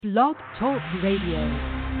Blog Talk Radio.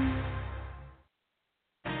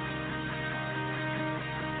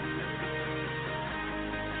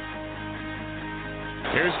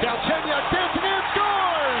 Here's Galchenyuk, dancing in,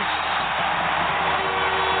 scores!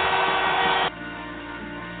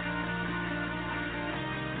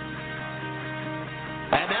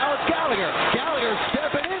 And now it's Gallagher. Gallagher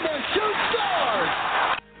stepping in there, shoots, scores!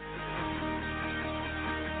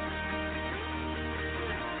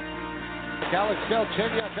 Alex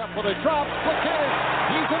Galchenyuk up with a drop, puts in,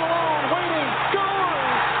 he's in alone, waiting,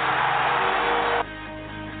 scores!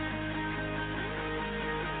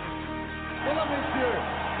 Mesdames, Messieurs,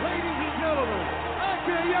 ladies and gentlemen,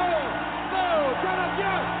 accueillons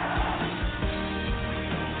Sergachev!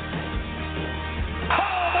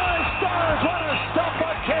 Oh my stars, what a stop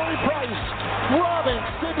by Carey Price, robbing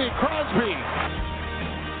Sidney Crosby.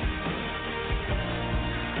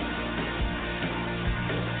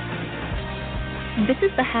 This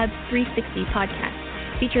is the Habs360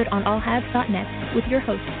 podcast, featured on allhabs.net with your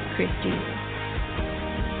host, Chris G.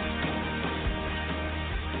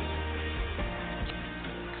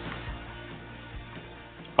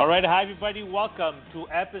 All right, hi everybody. Welcome to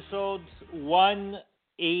episode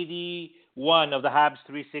 181 of the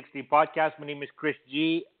Habs360 podcast. My name is Chris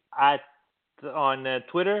G on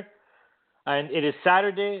Twitter, and it is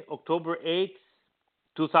Saturday, October 8th,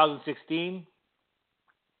 2016.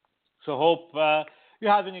 So hope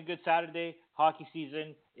you're having a good Saturday. Hockey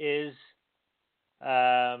season is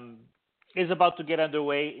about to get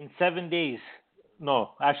underway in 7 days.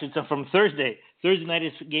 No, actually, it's from Thursday. Thursday night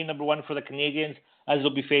is game number 1 for the Canadiens, as they'll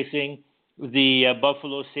be facing the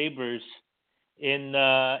Buffalo Sabres in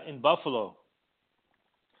Buffalo.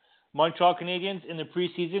 Montreal Canadiens in the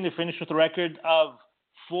preseason, they finished with a record of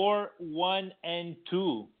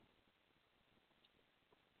 4-1-2.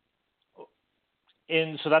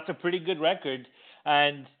 So that's a pretty good record.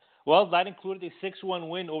 And, well, that included a 6-1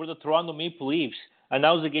 win over the Toronto Maple Leafs. And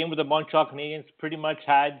that was a game where the Montreal Canadiens pretty much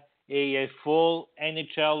had a full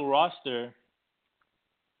NHL roster.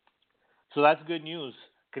 So that's good news.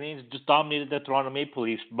 Canadiens just dominated the Toronto Maple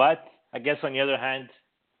Leafs. But I guess on the other hand,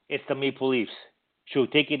 it's the Maple Leafs. Should we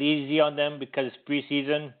take it easy on them because it's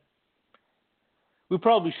preseason? We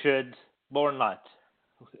probably should, but we're not.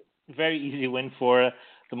 Very easy win for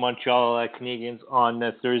the Montreal Canadiens on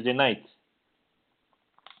Thursday night.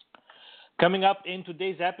 Coming up in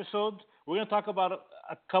today's episode, we're going to talk about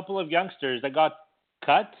a couple of youngsters that got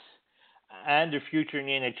cut and their future in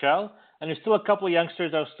the NHL. And there's still a couple of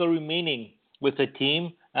youngsters that are still remaining with the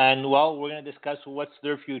team. And, well, we're going to discuss what's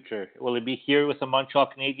their future. Will it be here with the Montreal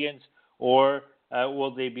Canadiens, or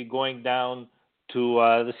will they be going down to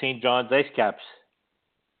the St. John's IceCaps?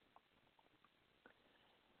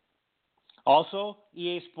 Also,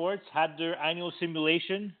 EA Sports had their annual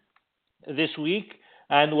simulation this week.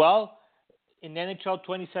 And, well, in the NHL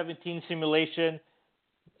 2017 simulation,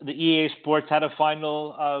 the EA Sports had a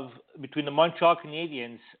final between the Montreal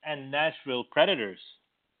Canadiens and Nashville Predators.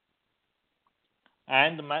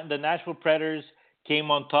 And the Nashville Predators came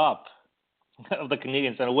on top of the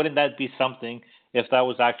Canadiens. And wouldn't that be something if that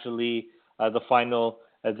was actually the final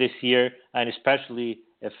this year, and especially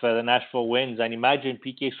if the Nashville wins? And imagine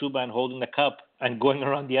PK Subban holding the cup and going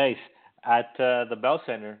around the ice at the Bell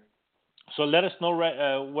Center. So let us know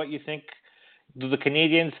what you think. Do the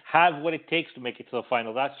Canadiens have what it takes to make it to the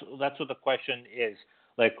final? That's what the question is.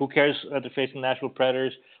 Like, who cares that they're facing Nashville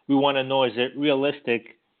Predators? We want to know, is it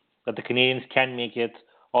realistic that the Canadiens can make it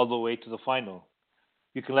all the way to the final?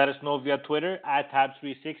 You can let us know via Twitter at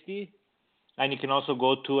Habs360, and you can also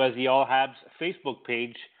go to the All Habs Facebook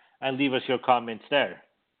page and leave us your comments there.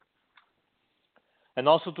 And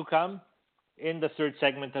also to come in the third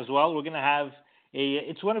segment as well, we're going to have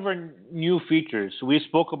it's one of our new features. We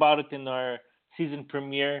spoke about it in our season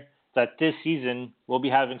premiere that this season we'll be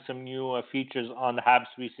having some new features on the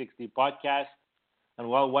Habs360 podcast. And,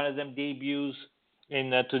 well, one of them debuts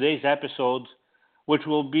in today's episode, which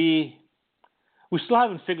will be, we still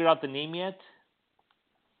haven't figured out the name yet,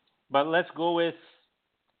 but let's go with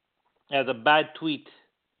the bad tweet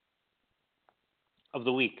of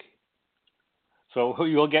the week. So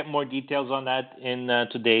you'll get more details on that in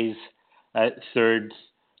today's third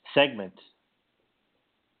segment.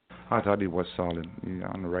 I thought he was solid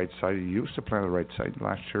on the right side. He used to play on the right side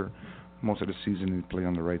last year. Most of the season he played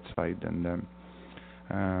on the right side, and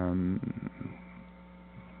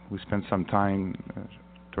we spent some time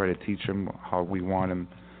trying to teach him how we want him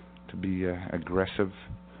to be aggressive.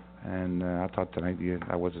 And I thought tonight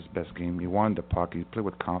that was his best game. He won the puck. He played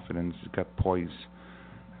with confidence. He got poise,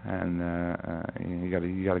 and he got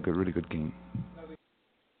a really good game.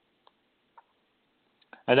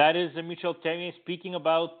 And that is Michel Therrien speaking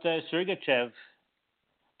about Sergachev,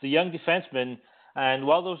 the young defenseman. And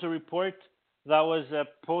while there was a report that was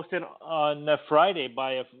posted on yesterday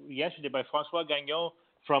by François Gagnon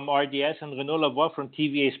from RDS and Renaud Lavoie from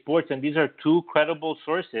TVA Sports, and these are two credible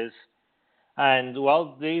sources. And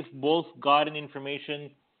while they've both gotten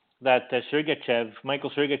information that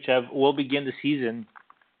Michael Sergachev, will begin the season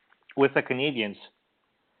with the Canadiens,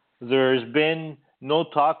 there's been no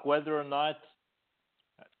talk whether or not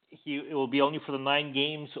it will be only for the 9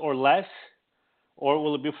 games or less, or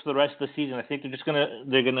will it be for the rest of the season. I think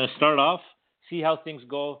they're gonna start off, see how things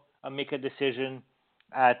go, and make a decision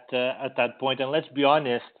at that point. And let's be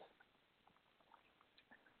honest,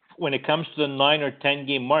 when it comes to the 9 or 10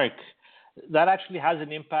 game mark, that actually has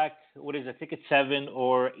an impact. I think it's 7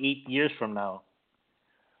 or 8 years from now.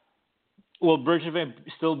 Will Bergevin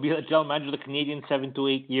still be the general manager of the Canadiens 7 to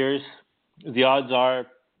 8 years? The odds are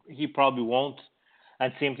he probably won't.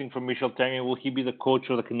 And same thing for Michel Therrien. Will he be the coach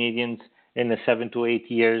of the Canadiens in the 7 to 8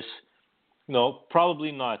 years? No,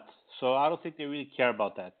 probably not. So I don't think they really care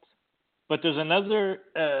about that. But there's another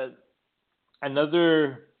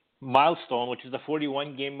milestone, which is the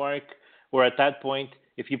 41 game mark, where at that point,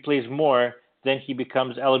 if he plays more, then he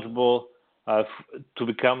becomes eligible to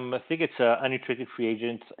become, I think it's an unrestricted free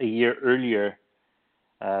agent a year earlier.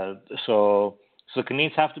 So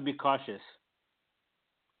Canadiens have to be cautious.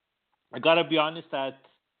 I gotta be honest that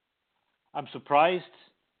I'm surprised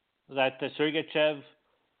that Sergachev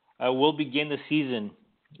will begin the season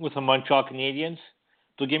with the Montreal Canadiens.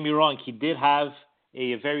 Don't get me wrong, he did have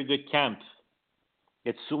a very good camp.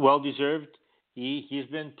 It's well deserved. He's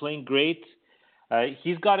been playing great.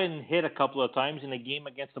 He's gotten hit a couple of times in a game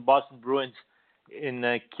against the Boston Bruins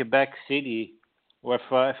in Quebec City, where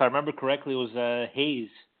if I remember correctly, it was Hayes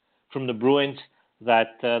from the Bruins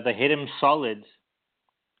that hit him solid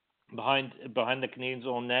behind the Canadiens'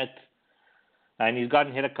 own net, and he's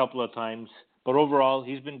gotten hit a couple of times. But overall,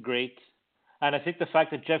 he's been great. And I think the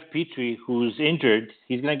fact that Jeff Petrie, who's injured,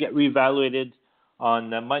 he's going to get reevaluated on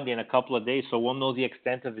Monday in a couple of days, so we'll know the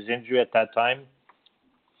extent of his injury at that time.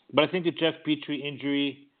 But I think the Jeff Petrie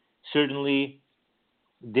injury certainly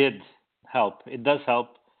did help. It does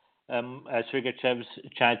help Sergachev's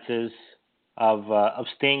chances of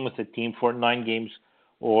staying with the team for 9 games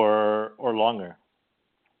or longer.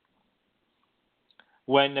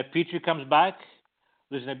 When Petrie comes back,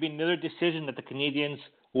 there's going to be another decision that the Canadiens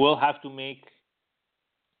will have to make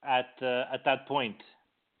at that point,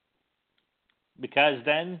 because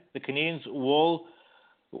then the Canadiens they're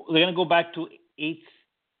going to go back to 8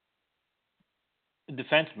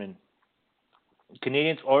 defensemen.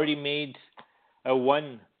 Canadiens already made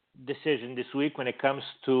one decision this week when it comes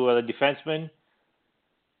to the defensemen.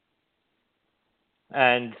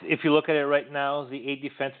 And if you look at it right now, the 8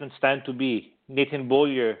 defensemen stand to be Nathan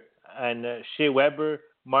Beaulieu and Shea Weber,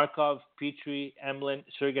 Markov, Petrie, Emlin,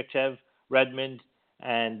 Sergachev, Redmond,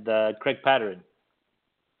 and Craig Patterin.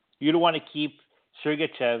 You don't want to keep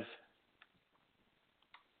Sergachev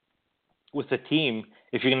with the team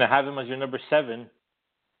if you're going to have him as your number 7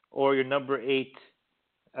 or your number 8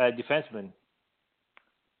 defenseman.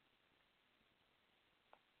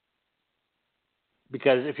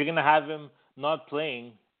 Because if you're going to have him not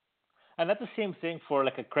playing, and that's the same thing for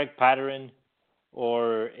like a Craig Patterin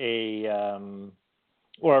or a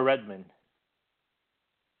Redmond.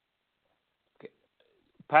 Okay.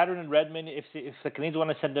 Patterin and Redmond, if the Canadiens want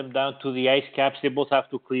to send them down to the ice caps, they both have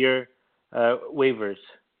to clear waivers.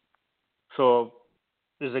 So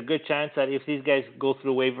there's a good chance that if these guys go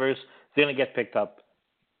through waivers, they're going to get picked up.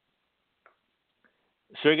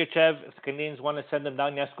 Sergachev, if the Canadiens want to send him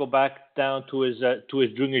down, he has to go back down to his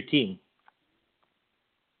junior team.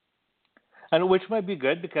 And which might be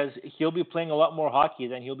good because he'll be playing a lot more hockey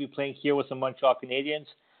than he'll be playing here with the Montreal Canadiens.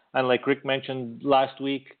 And like Rick mentioned last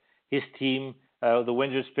week, his team, the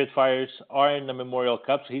Windsor Spitfires, are in the Memorial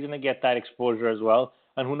Cup, so he's going to get that exposure as well.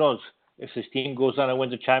 And who knows, if his team goes on and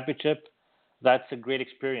wins a championship, that's a great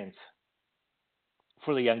experience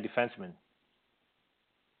for the young defenseman.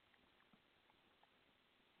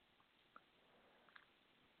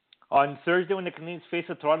 On Thursday, when the Canadiens faced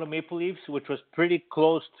the Toronto Maple Leafs, which was pretty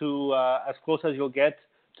close to as close as you'll get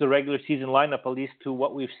to the regular season lineup, at least to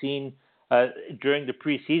what we've seen during the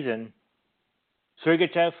preseason,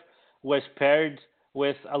 Sergachev was paired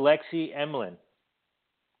with Alexei Emlin.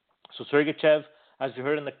 So Sergachev, as you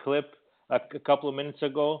heard in the clip a couple of minutes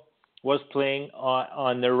ago, was playing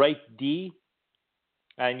on the right D,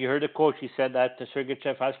 and you heard the coach. He said that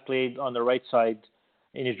Sergachev has played on the right side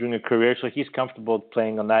in his junior career, so he's comfortable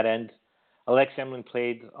playing on that end. Alex Emlin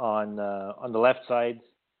played on the left side,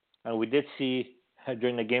 and we did see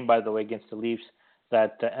during the game, by the way, against the Leafs,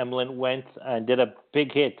 that Emelin went and did a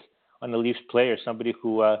big hit on the Leafs player, somebody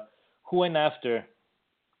who went after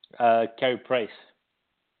Carey Price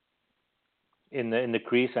in the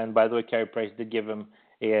crease. And by the way, Carey Price did give him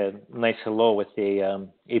a nice hello with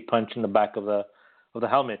a punch in the back of the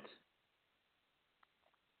helmet.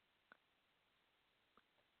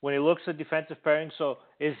 When he looks at defensive pairing, so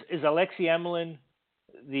is Alexei Emelin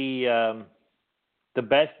the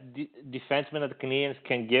best defenseman that the Canadiens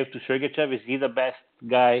can give to Sergachev? Is he the best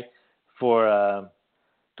guy for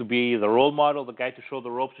to be the role model, the guy to show the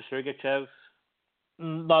ropes to Sergachev?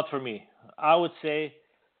 Not for me. I would say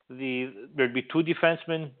there'd be two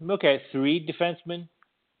defensemen, three defensemen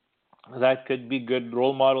that could be good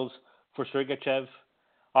role models for Sergachev.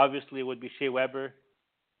 Obviously, it would be Shea Weber.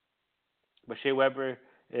 But Shea Weber,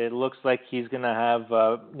 it looks like he's going to have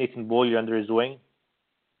Nathan Beaulieu under his wing.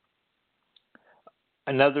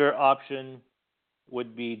 Another option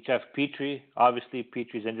would be Jeff Petrie. Obviously,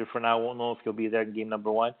 Petrie's injured for now. I won't know if he'll be there in game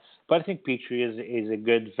number 1. But I think Petrie is a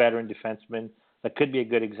good veteran defenseman that could be a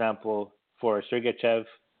good example for Sergachev.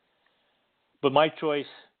 But my choice,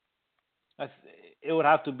 it would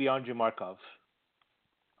have to be Andrei Markov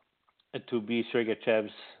to be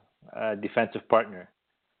Sergachev's defensive partner.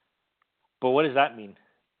 But what does that mean?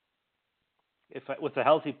 With a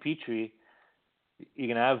healthy Petrie, you're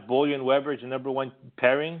going to have Beaulieu and Weber as your number 1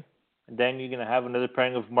 pairing, and then you're going to have another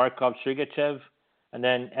pairing of Markov, Sergachev, and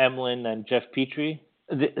then Emelin and Jeff Petrie.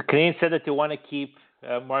 The Canadiens said that they want to keep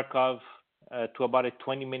Markov to about a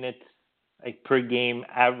 20-minute per game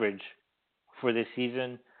average for this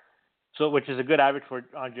season, which is a good average for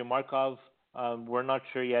Andrei Markov. We're not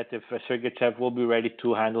sure yet if Sergachev will be ready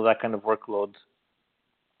to handle that kind of workload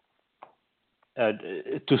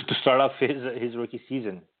to start off his rookie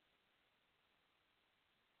season.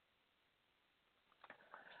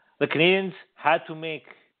 The Canadiens had to make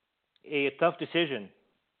a tough decision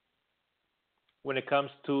when it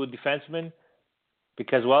comes to defensemen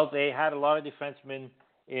because, they had a lot of defensemen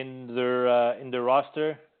in their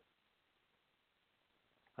roster.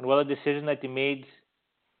 And the decision that they made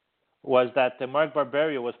was that Mark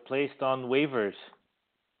Barberio was placed on waivers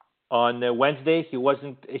on Wednesday.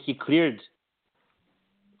 He cleared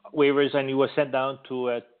waivers and he was sent down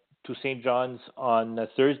to St. John's on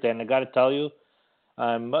Thursday. And I got to tell you,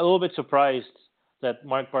 I'm a little bit surprised that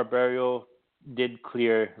Mark Barberio did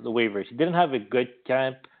clear the waivers. He didn't have a good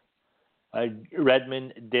camp.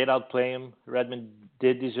 Redmond did outplay him. Redmond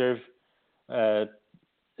did deserve to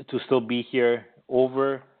still be here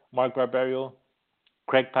over Mark Barberio.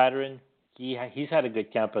 Craig Patterin, he's had a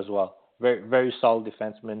good camp as well. Very, very solid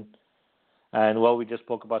defenseman. And we just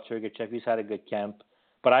spoke about Sergachev. He's had a good camp.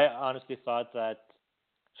 But I honestly thought that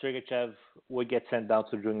Sergachev would get sent down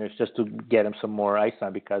to juniors just to get him some more ice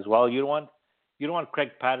time because, you don't want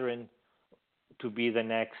Craig Patterin to be the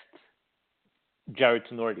next Jared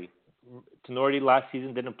Tenorti. Tenorti last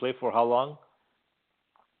season didn't play for how long?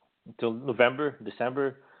 Until November,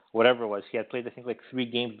 December, whatever it was. He had played, I think, 3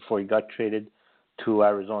 games before he got traded to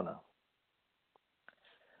Arizona.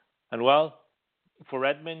 And for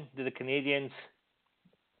Redmond, did the Canadiens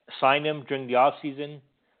sign him during the offseason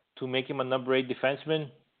to make him a number 8 defenseman?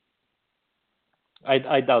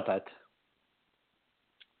 I doubt that.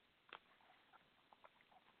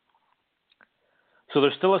 So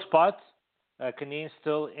there's still a spot. Canadiens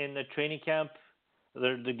still in the training camp.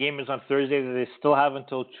 The game is on Thursday. They still have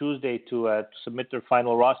until Tuesday to submit their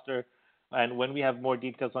final roster. And when we have more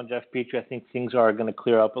details on Jeff Petrie, I think things are going to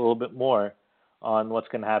clear up a little bit more on what's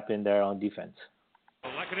going to happen there on defense.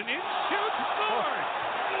 Lehkonen in, shoots, scores!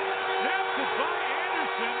 Snapped it by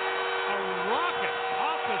Anderson. A rocket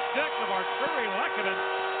off the stick of Artturi Lehkonen.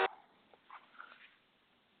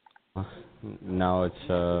 Now it's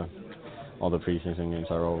all the preseason games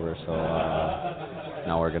are over, so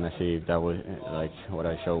now we're gonna see if that was what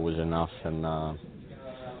I showed was enough. And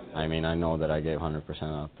I know that I gave 100%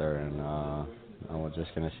 out there, and we're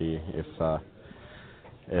just gonna see if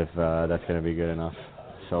that's gonna be good enough.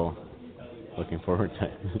 So looking forward to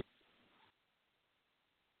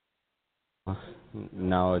it.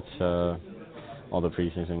 Now it's all the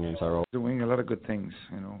preseason games are over. Doing a lot of good things,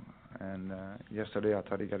 and yesterday I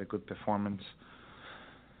thought he got a good performance.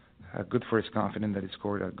 Good for his confidence that he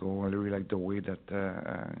scored that goal. I really like the way that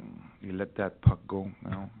he let that puck go,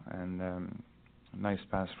 and nice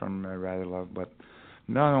pass from Radulov. But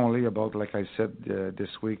not only about, like I said this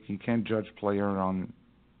week, you can't judge player on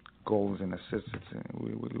goals and assists.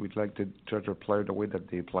 We'd like to judge a player the way that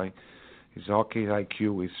they play. His hockey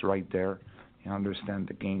IQ is right there. He understands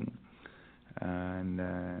the game. And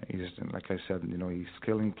he's, like I said, he's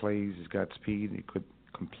skilling plays. He's got speed. He could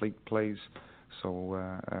complete plays. So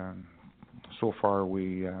so far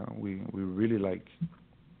we really like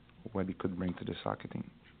what he could bring to the soccer team.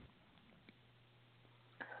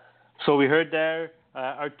 So we heard there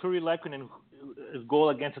Artturi Lehkonen, his goal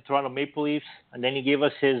against the Toronto Maple Leafs, and then he gave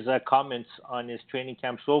us his comments on his training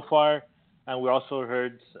camp so far, and we also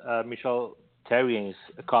heard Michel Therrien's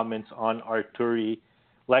comments on Artturi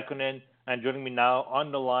Lehkonen. And joining me now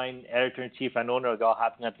on the line, editor-in-chief and owner of the All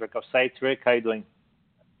Habs Network of sites, Rick. How you doing?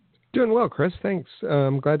 Doing well, Chris. Thanks.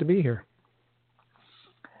 I'm glad to be here.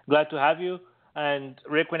 Glad to have you. And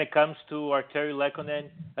Rick, when it comes to Artturi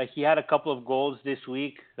Lehkonen, he had a couple of goals this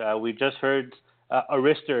week. We just heard a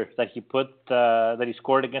wrister that he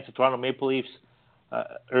scored against the Toronto Maple Leafs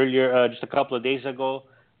earlier, just a couple of days ago.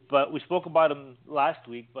 But we spoke about him last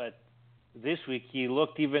week. But this week he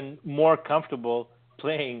looked even more comfortable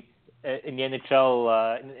playing in the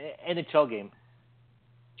NHL game.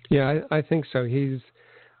 Yeah, I think so. He's,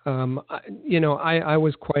 I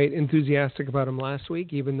was quite enthusiastic about him last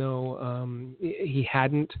week, even though he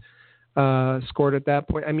hadn't scored at that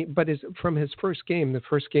point. I mean, but from his first game, it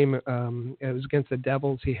was against the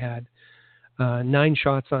Devils. He had 9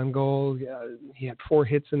 shots on goal. He had 4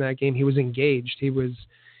 hits in that game. He was engaged.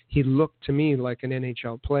 He looked to me like an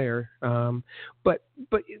NHL player. But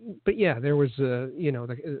yeah, there was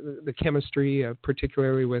the chemistry,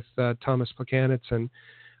 particularly with Thomas Plekanec, and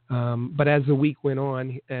but as the week went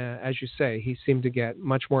on, as you say, he seemed to get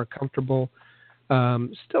much more comfortable.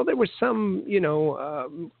 Still, there were some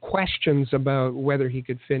questions about whether he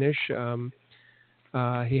could finish.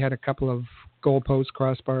 He had a couple of goalpost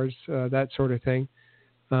crossbars, that sort of thing.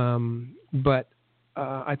 But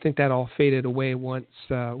I think that all faded away once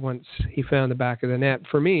he found the back of the net.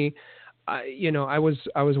 For me, I was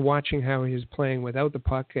watching how he was playing without the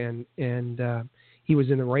puck, and he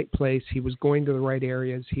was in the right place. He was going to the right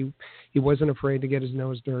areas. He wasn't afraid to get his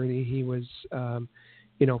nose dirty. He was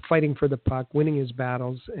fighting for the puck, winning his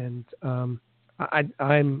battles, and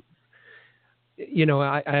I'm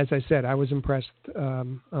as I said, I was impressed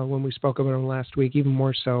when we spoke about him last week, even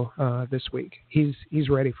more so this week. He's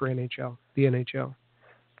ready for the NHL.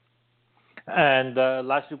 And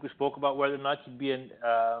last week we spoke about whether or not he'd be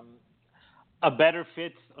a better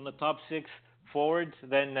fit on the top 6 forwards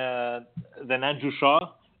than Andrew Shaw,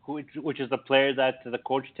 which is the player that the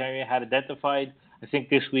coach Terry had identified. I think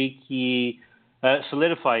this week he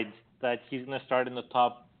solidified that he's going to start in the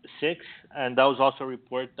top 6, and that was also a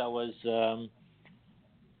report that was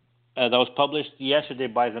published yesterday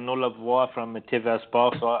by Renaud Lavoie from TV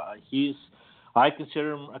Sport. So I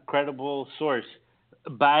consider him a credible source.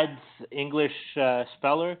 Bad English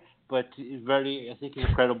speller, but I think he's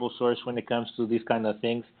a credible source when it comes to these kind of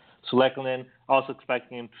things. So Lehkonen, also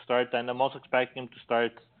expecting him to start, and I'm also expecting him to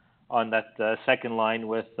start on that second line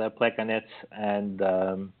with Plekanec and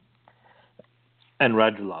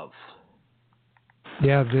Radulov.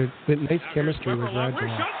 Yeah, the nice chemistry with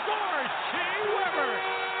Radulov.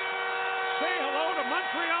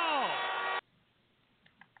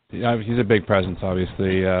 Yeah, he's a big presence,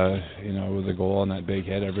 obviously. With the goal and that big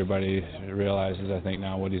hit, everybody realizes, I think,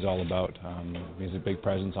 now what he's all about. He's a big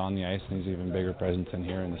presence on the ice, and he's an even bigger presence in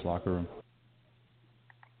here in this locker room.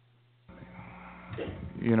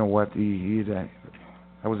 You know what? That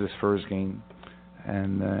was his first game,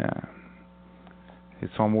 and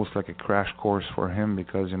it's almost like a crash course for him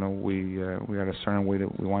because we got a certain way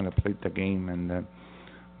that we want to play the game, and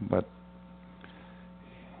but.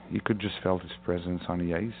 You could just felt his presence on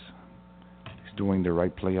the ice. He's doing the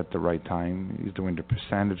right play at the right time. He's doing the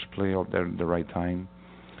percentage play at the right time,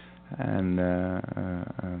 and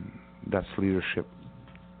that's leadership.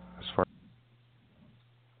 As far.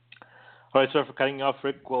 All right, sorry for cutting you off,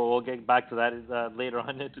 Rick. We'll get back to that later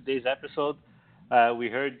on in today's episode. We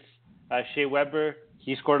heard Shea Weber.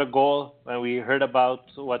 He scored a goal, and we heard about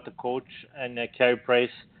what the coach and Carey Price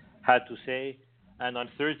had to say. And on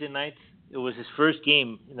Thursday night, it was his first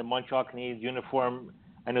game in the Montreal Canadiens uniform,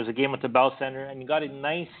 and it was a game at the Bell Center, and he got a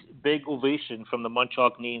nice big ovation from the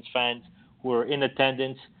Montreal Canadiens fans who were in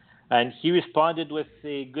attendance, and he responded with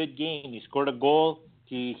a good game. He scored a goal.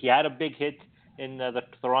 He had a big hit in the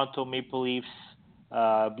Toronto Maple Leafs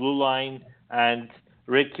blue line, and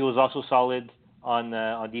Rick, he was also solid on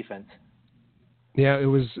defense. Yeah, it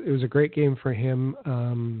was a great game for him.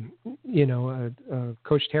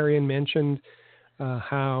 Coach Therrien mentioned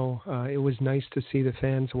how it was nice to see the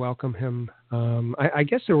fans welcome him. I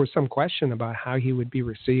guess there was some question about how he would be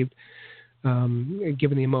received,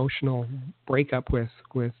 given the emotional breakup with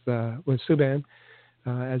Subban,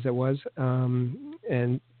 as it was,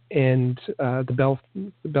 and the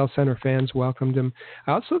Bell Center fans welcomed him.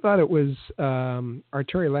 I also thought it was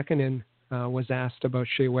Artturi Lehkonen was asked about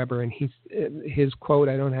Shea Weber, and his quote,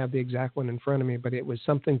 I don't have the exact one in front of me, but it was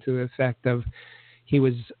something to the effect of he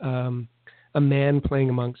was a man playing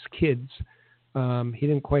amongst kids. He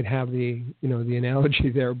didn't quite have the analogy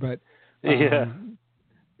there, but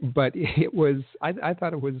but it was. I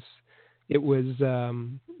thought it was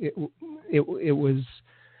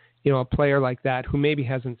a player like that who maybe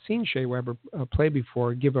hasn't seen Shea Weber play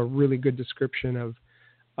before give a really good description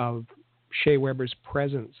of Shea Weber's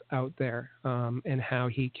presence out there, and how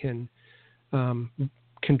he can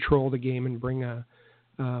control the game and bring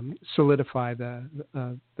solidify the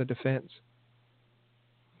defense.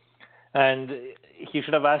 And he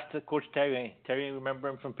should have asked Coach Terry. Terry, remember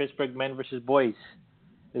him from Pittsburgh Men versus Boys,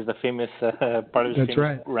 is the famous part of his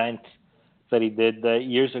famous rant that he did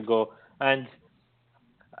years ago. And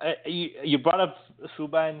you brought up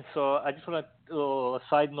Subban, so I just want a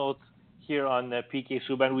side note here on PK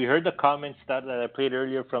Subban. We heard the comments that I played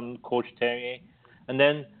earlier from Coach Terry, and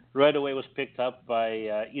then right away was picked up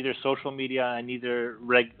by either social media and either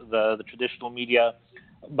the traditional media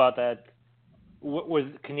about that. Was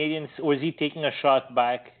he taking a shot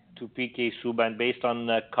back to PK Subban based on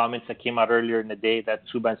the comments that came out earlier in the day that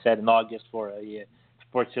Subban said in August for a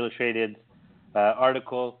Sports Illustrated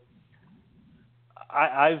article?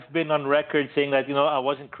 I've been on record saying that I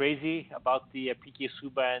wasn't crazy about the PK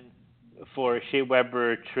Subban for Shea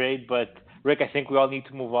Weber trade, but Rick, I think we all need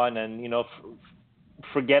to move on and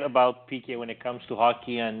forget about PK when it comes to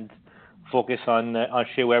hockey and focus on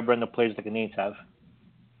Shea Weber and the players the Canadiens have.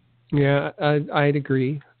 Yeah, I'd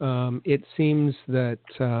agree. It seems that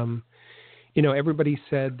everybody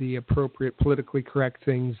said the appropriate politically correct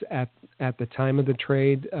things at the time of the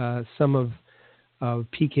trade. Some of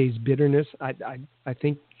PK's bitterness, I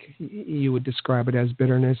think you would describe it as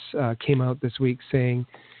bitterness, came out this week saying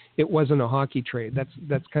it wasn't a hockey trade.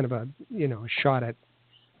 That's kind of a shot at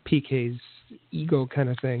PK's ego kind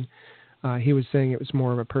of thing. He was saying it was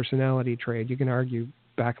more of a personality trade. You can argue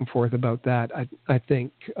back and forth about that. I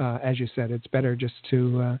think, as you said, it's better just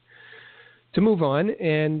to move on.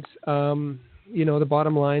 And the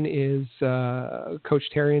bottom line is, Coach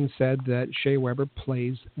Therrien said that Shea Weber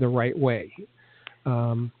plays the right way.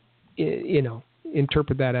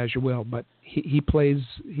 Interpret that as you will, but he plays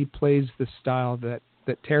the style that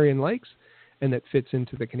Therrien likes and that fits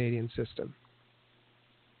into the Canadian system.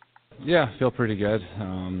 Yeah, I feel pretty good.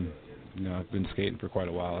 I've been skating for quite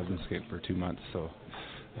a while. I've been skating for 2 months, so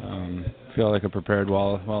feel like I prepared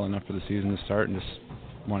well enough for the season to start, and just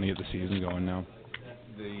want to get the season going now.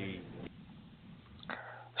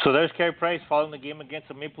 So there's Carey Price following the game against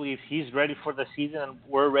the Maple Leafs. He's ready for the season, and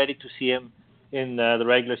we're ready to see him in the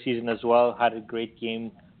regular season as well. Had a great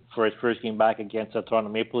game for his first game back against the Toronto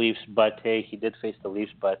Maple Leafs, but hey, he did face the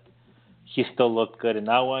Leafs, but he still looked good in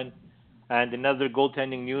that one. And another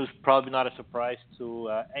goaltending news, probably not a surprise to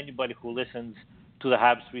anybody who listens to the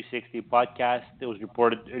Habs360 podcast. It was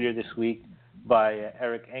reported earlier this week by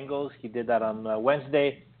Eric Engels. He did that on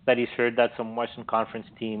Wednesday, that he's heard that some Western Conference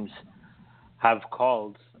teams have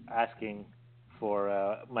called asking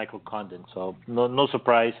for Michael Condon. So no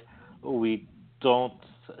surprise. We don't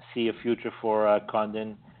see a future for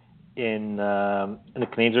Condon in the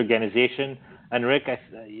Canadiens organization. And Rick,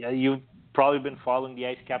 you've probably been following the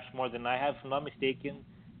Ice Caps more than I have. If I'm not mistaken,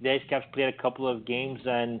 the Ice Caps played a couple of games,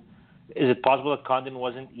 and is it possible that Condon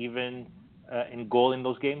wasn't even in goal in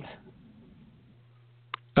those games?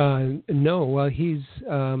 No. Well, he's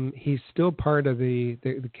still part of the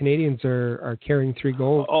Canadiens are carrying 3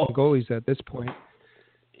 goalies at this point.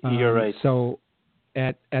 You're right. So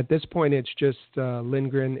at this point, it's just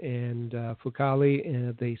Lindgren and Fucale,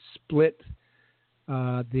 and they split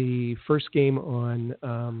the first game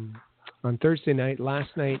on Thursday night.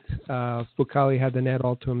 Last night, Fucale had the net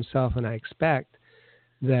all to himself, and I expect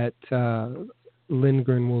that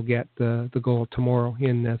Lindgren will get the goal tomorrow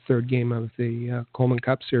in the third game of the Coleman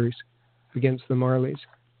Cup Series against the Marlies.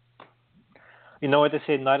 You know what they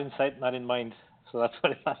say, not in sight, not in mind. So that's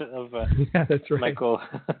what I thought of yeah, that's right.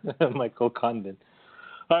 Michael Condon.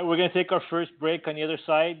 All right, we're going to take our first break. On the other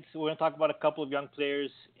side, we're going to talk about a couple of young players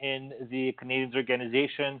in the Canadiens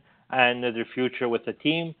organization and their future with the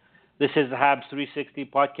team. This is the Habs360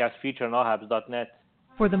 podcast featured on allhabs.net.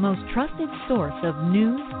 For the most trusted source of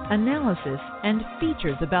news, analysis, and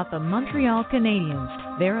features about the Montreal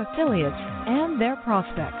Canadiens, their affiliates, and their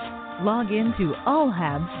prospects, log in to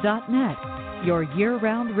allhabs.net, your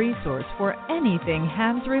year-round resource for anything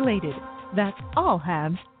Habs related. That's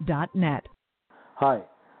allhabs.net. Hi,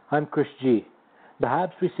 I'm Chris G. The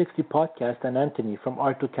Habs360 podcast and Anthony from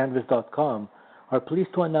art2canvas.com are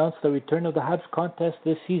pleased to announce the return of the Habs contest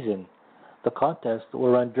this season. The contest will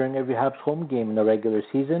run during every Habs home game in the regular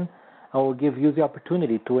season and we'll give you the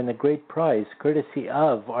opportunity to win a great prize courtesy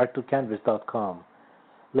of Art2Canvas.com.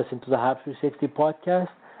 Listen to the Habs360 podcast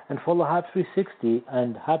and follow Habs360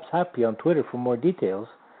 and Habs Happy on Twitter for more details.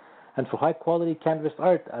 And for high-quality canvas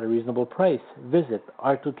art at a reasonable price, visit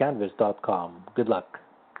Art2Canvas.com. Good luck.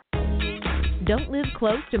 Don't live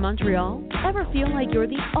close to Montreal? Ever feel like you're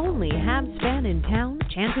the only Habs fan in town?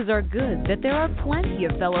 Chances are good that there are plenty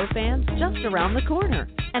of fellow fans just around the corner,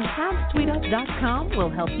 and Habs360.com will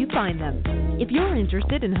help you find them. If you're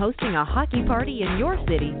interested in hosting a hockey party in your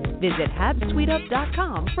city, visit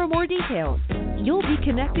Habs360.com for more details. You'll be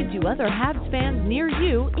connected to other Habs fans near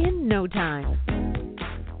you in no time.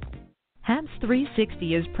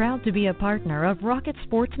 Habs360 is proud to be a partner of Rocket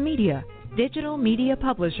Sports Media, digital media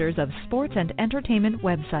publishers of sports and entertainment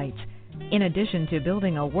websites. In addition to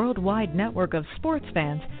building a worldwide network of sports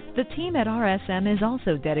fans, the team at RSM is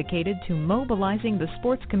also dedicated to mobilizing the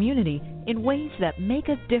sports community in ways that make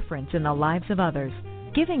a difference in the lives of others.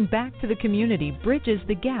 Giving back to the community bridges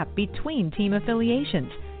the gap between team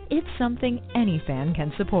affiliations. It's something any fan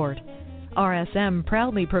can support. RSM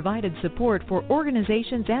proudly provided support for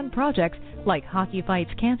organizations and projects like Hockey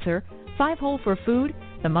Fights Cancer, 5 Hole for Food,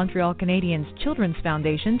 the Montreal Canadiens Children's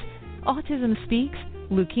Foundations, Autism Speaks,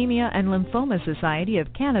 Leukemia and Lymphoma Society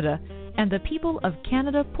of Canada, and the People of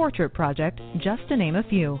Canada Portrait Project, just to name a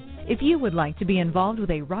few. If you would like to be involved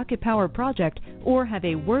with a Rocket Power project or have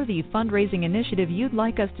a worthy fundraising initiative you'd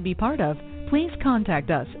like us to be part of, please contact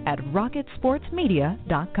us at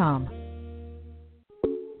rocketsportsmedia.com.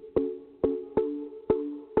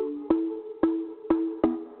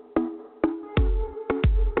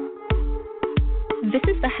 This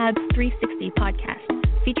is the Habs360 podcast,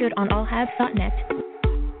 featured on allhabs.net.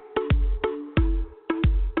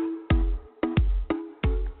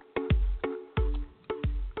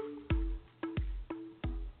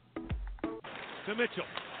 To Mitchell.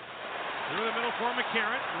 Through the middle for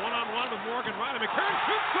McCarron. One-on-one with Morgan Ryan. McCarron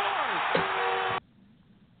shoots, scores!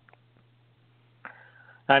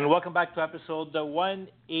 And welcome back to episode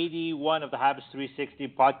 181 of the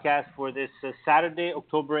Habs360 podcast for this Saturday,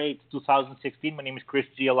 October 8th, 2016. My name is Chris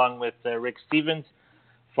G, along with Rick Stevens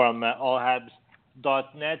from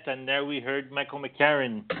allhabs.net. And there we heard Michael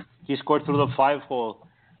McCarron. He scored through the 5-hole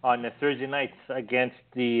on Thursday night against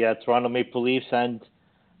the Toronto Maple Leafs. And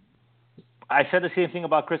I said the same thing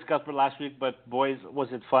about Chris Cuthbert last week, but boys, was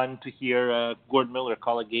it fun to hear Gord Miller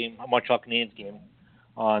call a Montreal Canadiens game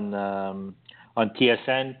on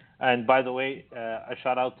TSN. And by the way, a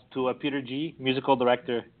shout out to Peter G, musical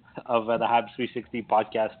director of the Habs360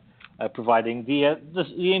 podcast, providing the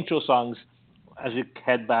intro songs as we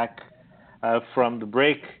head back from the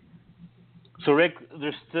break. So Rick,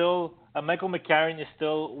 there's still Michael McCarron is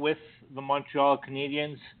still with the Montreal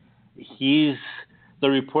Canadiens. The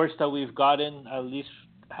reports that we've gotten, at least,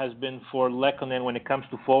 has been for Lehkonen when it comes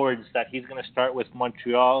to forwards, that he's going to start with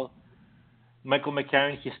Montreal. Michael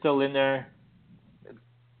McCarron, he's still in there.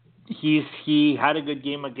 He had a good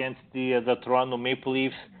game against the Toronto Maple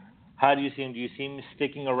Leafs. How do you see him? Do you see him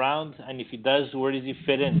sticking around? And if he does, where does he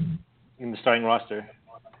fit in the starting roster?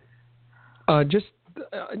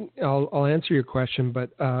 I'll answer your question, but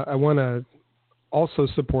I want to also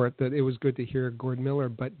support that it was good to hear Gord Miller.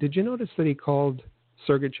 But did you notice that he called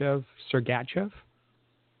Sergachev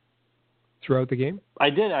throughout the game? I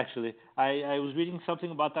did, actually. I was reading something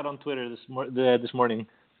about that on Twitter this morning.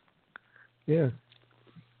 Yeah.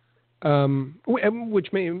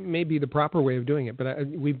 Which may be the proper way of doing it, but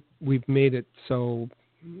we've made it so,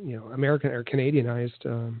 American or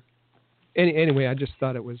Canadianized. Anyway, I just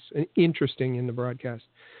thought it was interesting in the broadcast.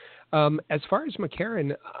 As far as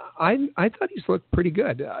McCarron, I thought he's looked pretty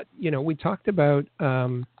good. We talked about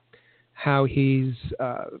how his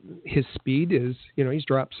speed is. He's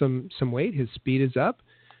dropped some weight. His speed is up.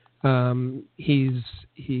 He's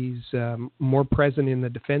more present in the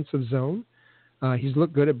defensive zone. He's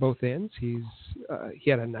looked good at both ends. He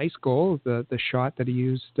had a nice goal, the shot that he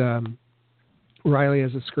used Riley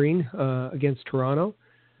as a screen against Toronto.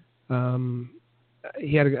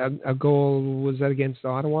 He had a goal, was that against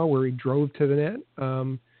Ottawa, where he drove to the net.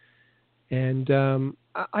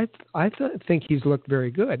 I think he's looked very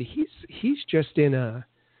good. He's just in a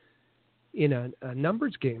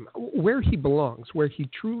numbers game. Where he belongs, where he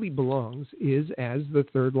truly belongs, is as the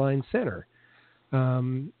third line center.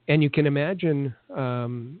 And you can imagine, a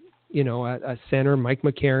center, Mike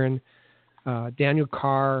McCarron, Daniel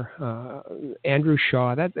Carr, Andrew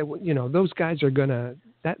Shaw. Those guys are gonna.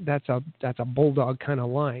 That's a bulldog kind of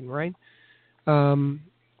line, right?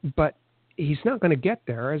 But he's not going to get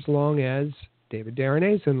there as long as David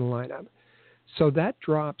Deronet's in the lineup. So that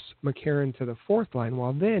drops McCarron to the fourth line.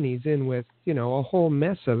 While then he's in with a whole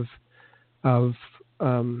mess of of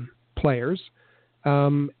players,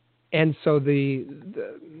 and so the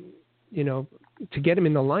to get him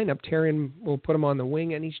in the lineup, Therrien will put him on the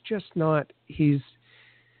wing, and he's just not. He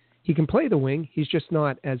can play the wing. He's just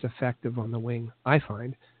not as effective on the wing, I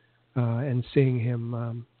find. And seeing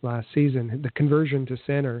him last season, the conversion to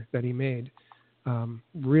center that he made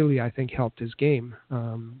really, I think, helped his game.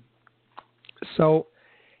 So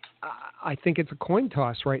I think it's a coin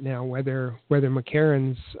toss right now whether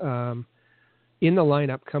McCarron's in the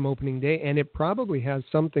lineup come opening day, and it probably has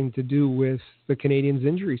something to do with the Canadiens'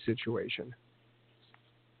 injury situation.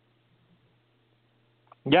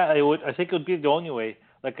 Yeah, it would. I think it would be the only way.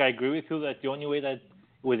 Like, I agree with you that the only way that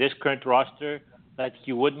with this current roster that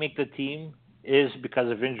he would make the team is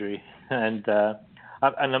because of injury. And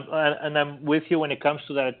I'm with you when it comes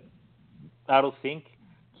to that. I don't think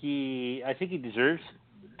I think he deserves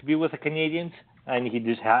to be with the Canadiens, and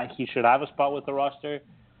he should have a spot with the roster.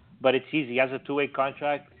 But it's easy. He has a 2-way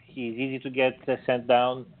contract. He's easy to get sent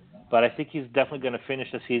down. But I think he's definitely going to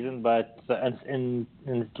finish the season. But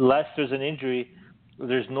unless there's an injury,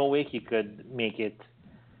 there's no way he could make it.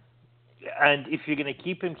 And if you're going to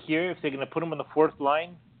keep him here, if they're going to put him on the fourth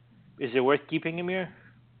line, is it worth keeping him here?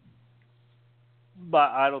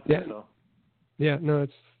 But I don't think so. Yeah, no,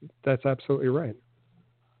 that's absolutely right.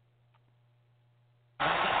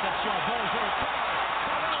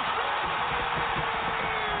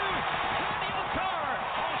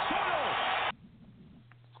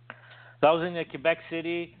 That was in Quebec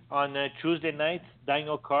City on Tuesday night.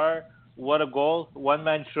 Daniel Carr, what a goal.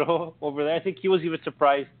 One-man show over there. I think he was even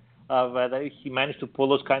surprised that he managed to pull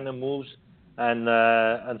those kind of moves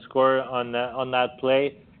and score on that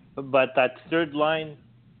play. But that third line,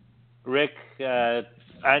 Rick,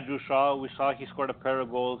 Andrew Shaw, we saw he scored a pair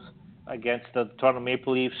of goals against the Toronto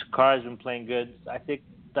Maple Leafs. Carr has been playing good. I think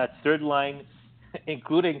that third line,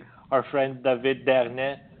 including our friend David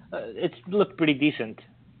Dernay, it's looked pretty decent.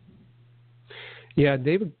 Yeah,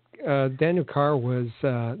 Daniel Carr was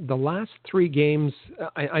the last 3 games.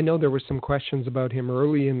 I know there were some questions about him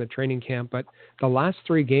early in the training camp, but the last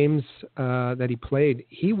 3 games that he played,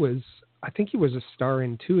 I think he was a star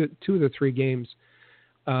in two of the 3 games.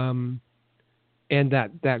 And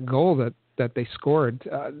that goal that they scored,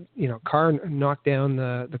 Carr knocked down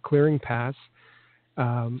the clearing pass.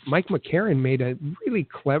 Mike McCarron made a really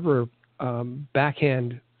clever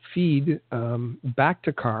backhand feed back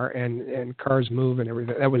to Carr, and Carr's move and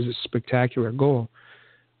everything. That was a spectacular goal.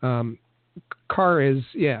 Carr has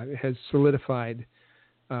solidified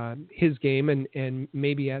his game, and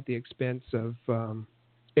maybe at the expense of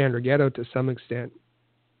Andrighetto to some extent.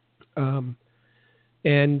 That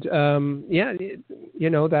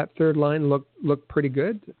third line looked pretty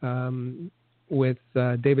good with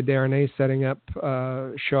David Dernay setting up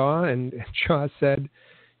Shaw, and Shaw said,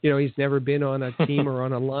 he's never been on a team or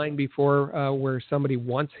on a line before where somebody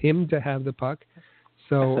wants him to have the puck.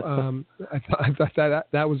 So I thought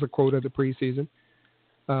that was a quote of the preseason.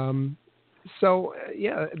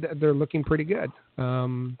 They're looking pretty good.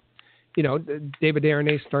 David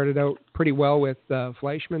Dernay started out pretty well with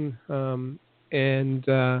Fleischmann, and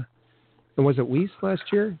was it Weiss last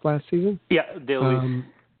season? Yeah, Weiss.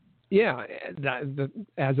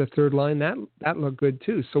 As a third line, that looked good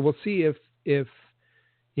too. So we'll see if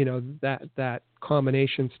that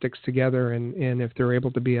combination sticks together and if they're able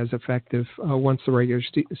to be as effective once the regular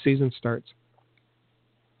season starts.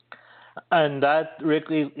 And that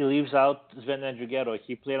really leaves out Sven Andrighetto.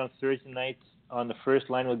 He played on Thursday night on the first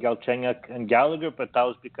line with Galchenyuk and Gallagher, but that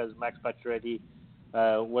was because Max Pacioretty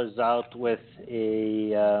was out with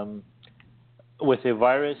a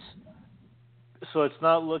virus. So it's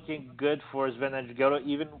not looking good for Sven Andrighetto.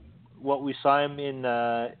 Even what we saw him in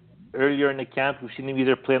earlier in the camp, we've seen him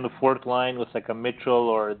either play on the fourth line with like a Mitchell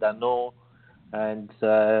or a Danault, and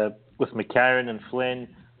with McCarron and Flynn.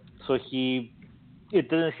 So it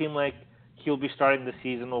doesn't seem like he'll be starting the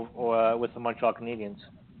season with the Montreal Canadiens.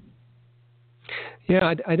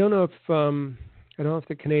 Yeah, I don't know if the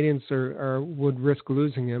Canadiens would risk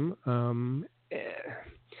losing him.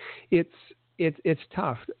 It's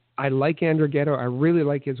tough. I like Andrighetto. I really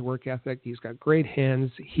like his work ethic. He's got great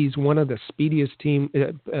hands. He's one of the speediest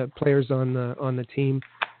players on the team,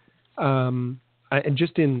 and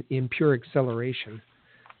just in pure acceleration.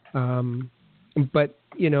 But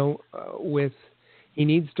he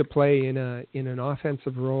needs to play in an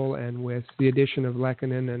offensive role, and with the addition of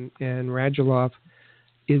Lehkonen and Radulov,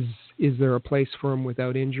 is there a place for him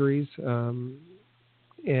without injuries? No.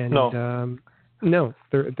 No,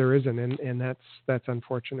 there isn't, and that's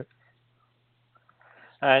unfortunate.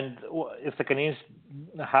 And if the Canadiens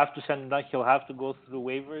have to send him back, he'll have to go through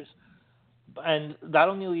waivers. And that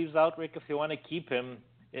only leaves out, Rick, if they want to keep him,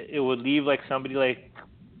 it would leave like somebody like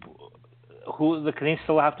who the Canadiens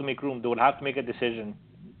still have to make room. They would have to make a decision.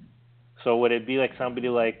 So would it be like somebody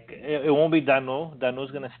like, it won't be Danault.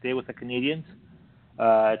 Danault's going to stay with the Canadiens.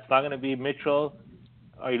 It's not going to be Mitchell.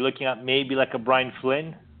 Are you looking at maybe like a Brian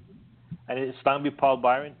Flynn? And it's not going to be Paul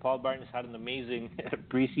Byron. Paul Byron has had an amazing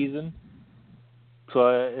preseason.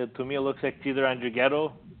 So to me, it looks like it's either Andrew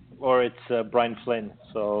Ghetto or it's Brian Flynn.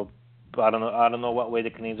 So I don't know what way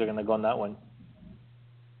the Canadiens are going to go on that one.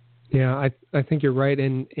 Yeah, I think you're right.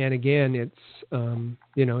 And again, it's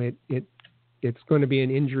it's going to be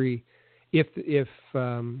an injury. If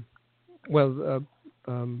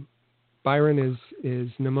Byron is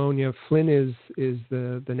pneumonia, Flynn is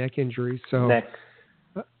the neck injury. So neck.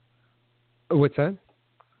 What's that?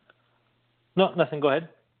 No, nothing. Go ahead.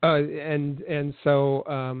 And so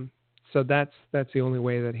that's the only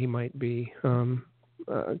way that he might be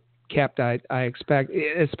kept. I expect,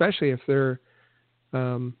 especially if they're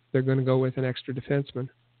going to go with an extra defenseman.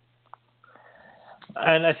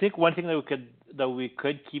 And I think one thing that we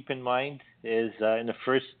could keep in mind is in the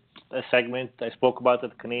first segment I spoke about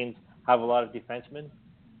that the Canadiens have a lot of defensemen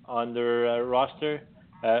on their roster.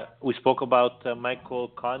 We spoke about Michael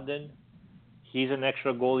Condon. He's an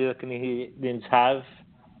extra goalie the Canadiens have,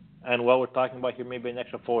 and what we're talking about here, maybe an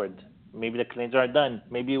extra forward. Maybe the Canadiens aren't done.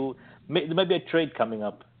 Maybe there might be a trade coming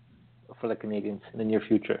up for the Canadiens in the near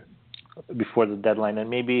future, before the deadline, and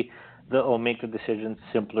maybe they'll make the decision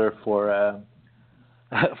simpler for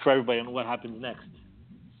everybody on what happens next.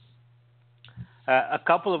 A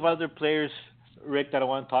couple of other players, Rick, that I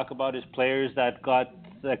want to talk about is players that got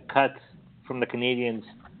cut from the Canadiens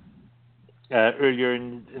earlier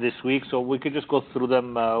this week. So we could just go through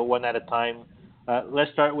them one at a time.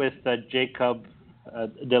 Let's start with Jacob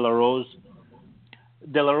De La Rose.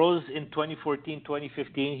 De La Rose in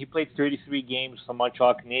 2014-2015, he played 33 games for the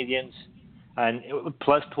Montreal Canadiens and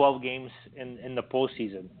plus 12 games in the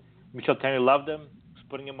postseason. Michel Terrier loved him, was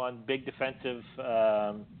putting him on big defensive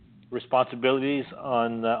responsibilities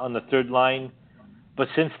on the third line. But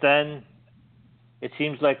since then, it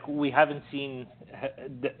seems like we haven't seen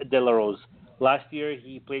De La Rose. Last year,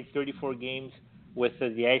 he played 34 games with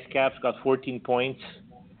the Ice Caps, got 14 points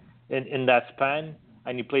in that span,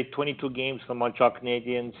 and he played 22 games for the Montreal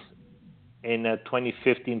Canadiens in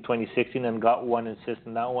 2015-2016 and got one assist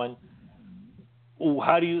in that one.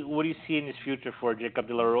 What do you see in his future for Jacob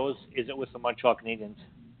De La Rose? Is it with the Montreal Canadiens?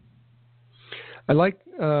 I like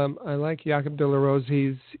Jacob De La Rose.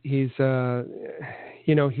 He's got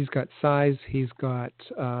size.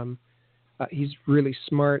 He's really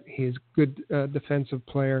smart. He's a good defensive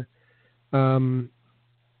player. I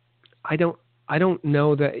don't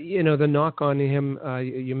know that, the knock on him,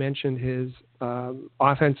 you mentioned his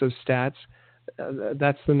offensive stats.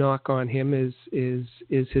 That's the knock on him is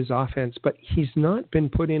his offense, but he's not been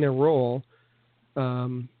put in a role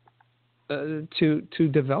to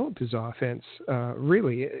develop his offense.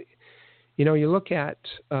 Really, you look at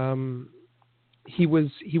he was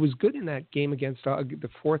good in that game against the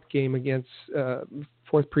fourth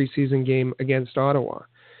preseason game against Ottawa,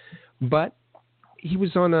 but he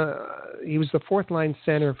was the fourth line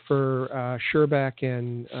center for Sherbak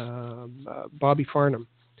and Bobby Farnham.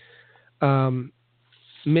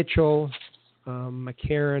 Mitchell,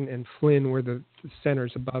 McCarron, and Flynn were the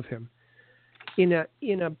centers above him. In a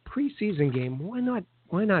preseason game, why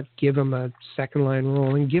not give him a second line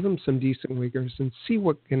role and give him some decent wingers and see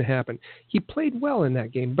what can happen? He played well in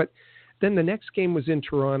that game, but then the next game was in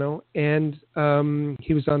Toronto, and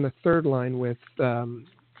he was on the third line with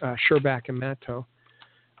Sherbak and Matteau.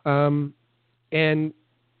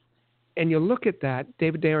 And you look at that,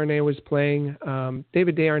 David Desharnais was playing.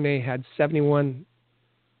 David Desharnais had 71.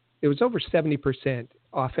 It was over 70%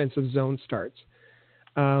 offensive zone starts.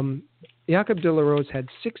 Jacob De La Rose had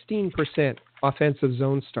 16% offensive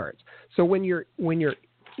zone starts. So when you're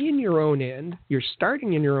in your own end, you're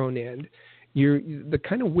starting in your own end. The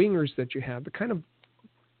kind of wingers that you have, the kind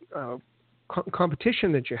of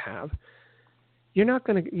competition that you have, you're not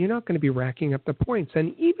going to be racking up the points.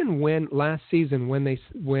 And even when last season, when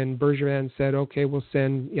Bergevin said, okay, we'll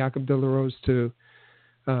send Jacob De La Rose to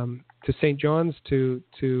St. John's to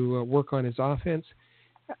work on his offense,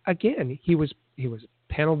 again he was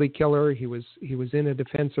penalty killer. He was in a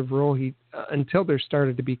defensive role. Until there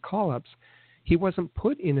started to be call-ups, he wasn't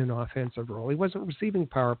put in an offensive role. He wasn't receiving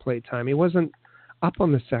power play time. He wasn't up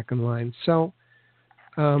on the second line. So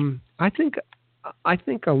I think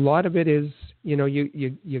a lot of it is,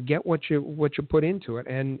 you get what you put into it,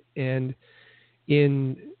 and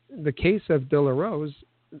in the case of De La Rose,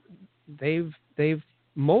 they've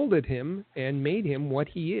molded him and made him what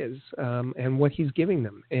he is, and what he's giving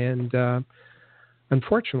them. And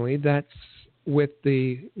unfortunately, that's with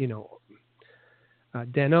the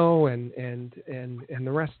Deno and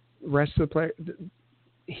the rest of the players.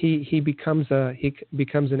 He becomes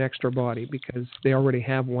an extra body because they already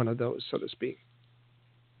have one of those, so to speak.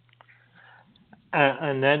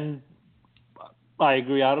 And then I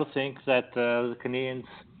agree. I don't think that the Canadiens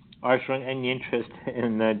are showing any interest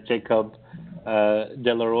in Jacob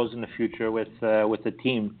De La Rose in the future with the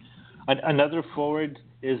team. Another forward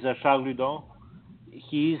is Charles Hudon.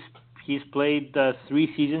 He's played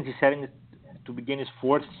 3 seasons. He's heading to begin his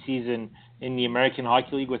 4th season in the American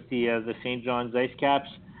Hockey League with the St. John's Ice Caps.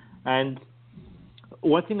 And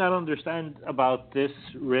one thing I don't understand about this,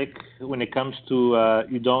 Rick, when it comes to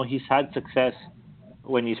Hudon, he's had success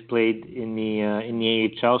when he's played in the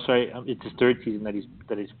AHL. Sorry, it's his 3rd season that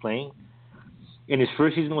he's playing. In his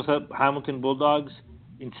 1st season with the Hamilton Bulldogs,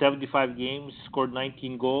 in 75 games, scored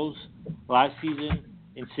 19 goals. Last season,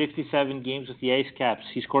 in 67 games with the Ice Caps,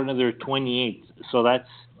 he scored another 28. So that's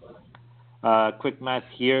quick math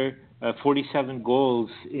here. 47 goals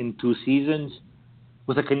in 2 seasons.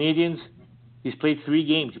 With the Canadiens, he's played 3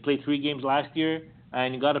 games. He played 3 games last year,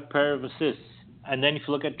 and he got a pair of assists. And then if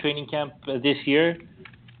you look at training camp this year,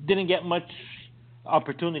 didn't get much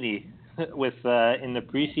opportunity with in the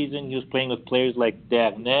preseason. He was playing with players like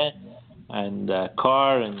Dernay and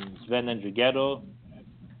Carr and Sven Andrighetto.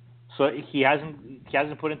 So he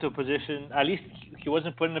hasn't put into a position. At least he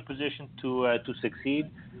wasn't put in a position to succeed.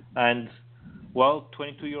 And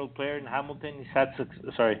 22-year-old player in Hamilton. He's had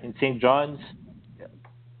in St. John's.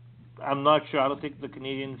 I'm not sure. I don't think the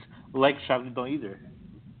Canadiens like Charles Hudon either.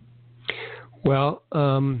 Well,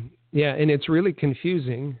 yeah, and it's really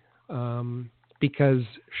confusing because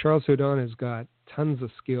Charles Hudon has got tons of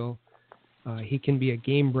skill. He can be a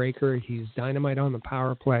game breaker. He's dynamite on the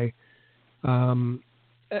power play.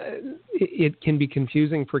 It can be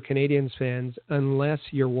confusing for Canadiens fans unless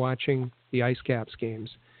you're watching the Ice Caps games.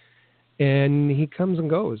 And he comes and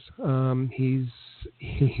goes. He's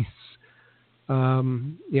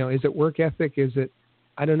is it work ethic? Is it,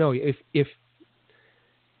 I don't know. If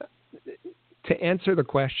to answer the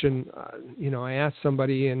question, I asked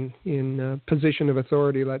somebody in a position of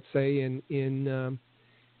authority, let's say in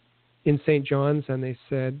St. John's, and they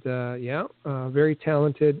said, very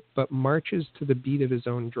talented, but marches to the beat of his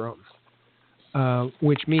own drum,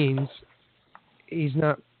 which means he's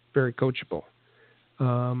not very coachable.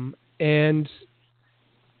 And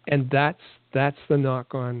that's the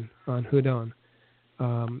knock on Hudon.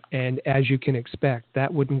 And as you can expect,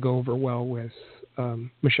 that wouldn't go over well with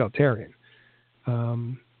Michel Therrien.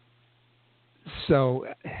 So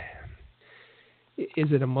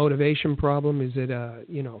is it a motivation problem? Is it a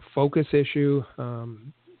focus issue?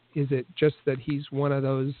 Is it just that he's one of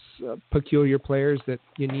those peculiar players that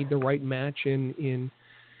you need the right match in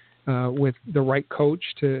with the right coach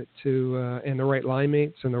to and the right line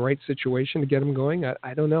mates and the right situation to get him going?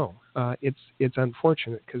 I don't know. It's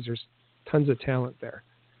unfortunate because there's tons of talent there.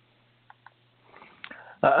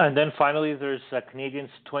 And then finally, there's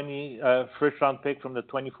Canadiens' first-round pick from the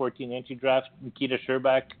 2014 entry draft, Nikita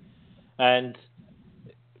Sherbak, and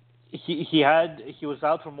he was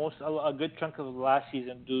out for a good chunk of the last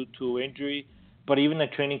season due to injury. But even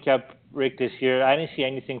at training camp, Rick, this year, I didn't see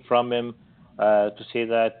anything from him to say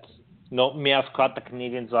that may have caught the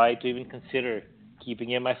Canadiens' eye to even consider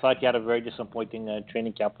keeping him. I thought he had a very disappointing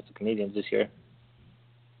training camp with the Canadiens this year.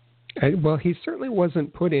 Well, he certainly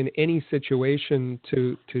wasn't put in any situation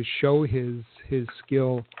to show his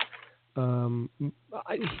skill.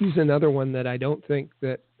 He's another one that I don't think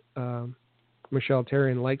that Michel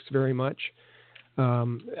Therrien likes very much.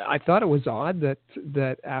 I thought it was odd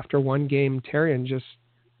that after one game Therrien just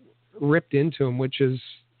ripped into him, which is,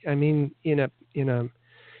 I mean, in a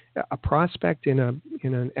prospect in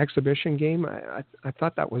an exhibition game. I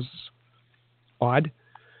thought that was odd.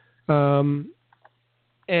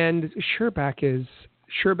 And Sherbak is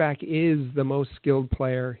the most skilled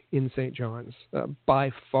player in St. John's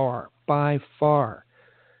by far.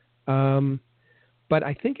 But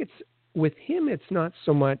I think with him, it's not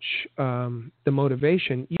so much the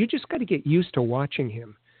motivation. You just got to get used to watching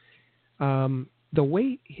him. The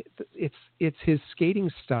way it's his skating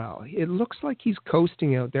style. It looks like he's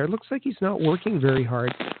coasting out there. It looks like he's not working very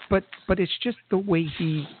hard. But it's just the way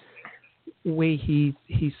he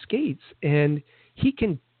skates, and he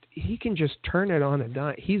can just turn it on a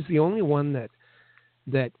dime. He's the only one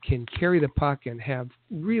that can carry the puck and have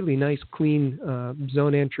really nice, clean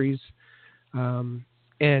zone entries,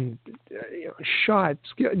 and shots.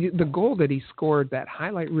 The goal that he scored, that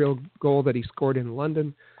highlight reel goal that he scored in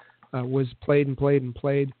London, was played and played and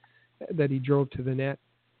played that he drove to the net.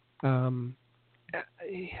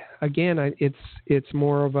 Again, it's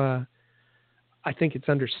more of a, I think it's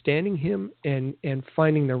understanding him and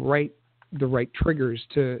finding the right triggers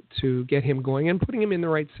to get him going and putting him in the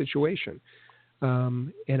right situation.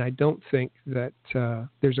 And I don't think that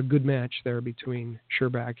there's a good match there between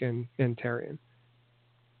Scherbak and Therrien.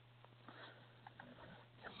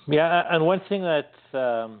 Yeah, and one thing that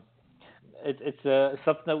it's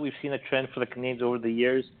something that we've seen a trend for the Canadiens over the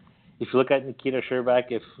years. If you look at Nikita Scherbak,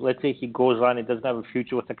 if let's say he goes on and doesn't have a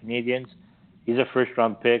future with the Canadiens, he's a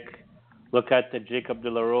first-round pick. Look at Jacob De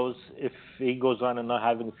La Rose. If he goes on and not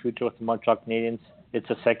having a future with the Montreal Canadiens, it's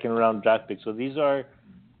a second-round draft pick. So these are,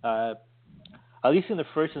 at least in the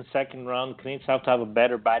first and second round, Canadiens have to have a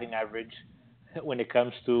better batting average when it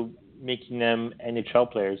comes to making them NHL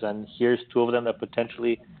players. And here's two of them that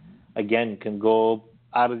potentially, again, can go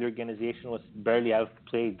out of the organization with barely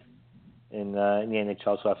outplayed in the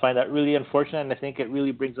NHL. So I find that really unfortunate, and I think it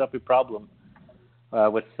really brings up a problem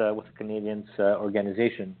with the Canadiens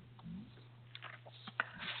organization.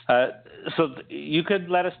 So you could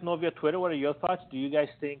let us know via Twitter. What are your thoughts? Do you guys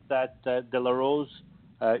think that De La Rose,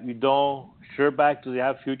 Hudon, Scherbak, do they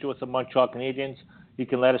have a future with the Montreal Canadiens? You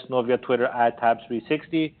can let us know via Twitter at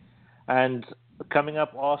Habs360. And coming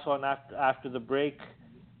up also on after the break,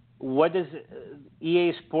 what does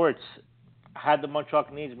EA Sports had the Montreal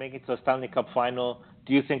Canadiens make it to the Stanley Cup final?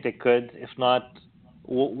 Do you think they could? If not,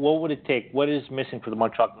 what would it take? What is missing for the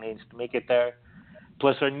Montreal Canadiens to make it there?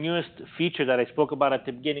 Plus, our newest feature that I spoke about at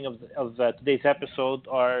the beginning of today's episode,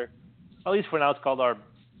 or at least for now, it's called our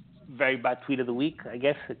very bad tweet of the week. I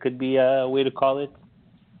guess it could be a way to call it.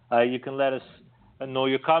 You can let us know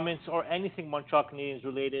your comments or anything Montreal Canadiens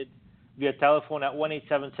related via telephone at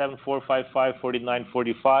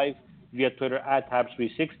 1-877-455-4945, via Twitter at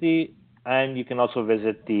Habs360, and you can also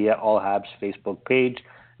visit the All Habs Facebook page.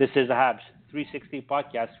 This is the Habs360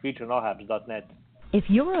 podcast featured on allhabs.net. If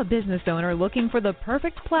you're a business owner looking for the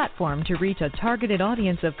perfect platform to reach a targeted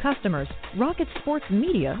audience of customers, Rocket Sports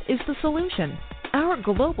Media is the solution. Our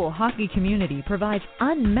global hockey community provides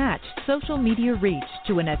unmatched social media reach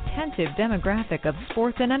to an attentive demographic of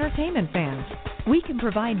sports and entertainment fans. We can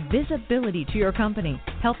provide visibility to your company,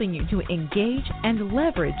 helping you to engage and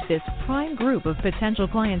leverage this prime group of potential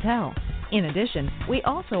clientele. In addition, we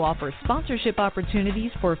also offer sponsorship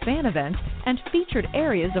opportunities for fan events and featured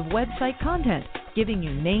areas of website content, giving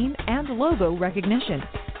you name and logo recognition.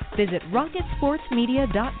 Visit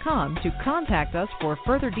rocketsportsmedia.com to contact us for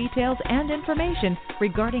further details and information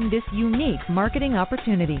regarding this unique marketing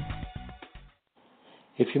opportunity.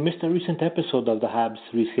 If you missed a recent episode of the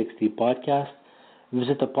Habs360 podcast,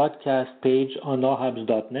 visit the podcast page on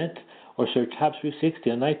allhabs.net or search Habs360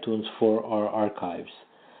 on iTunes for our archives.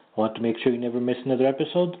 Want to make sure you never miss another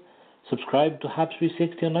episode? Subscribe to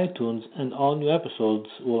Habs360 on iTunes and all new episodes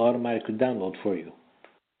will automatically download for you.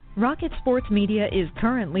 Rocket Sports Media is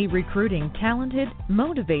currently recruiting talented,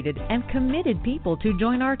 motivated, and committed people to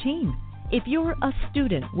join our team. If you're a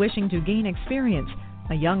student wishing to gain experience,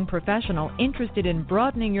 a young professional interested in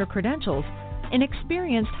broadening your credentials, an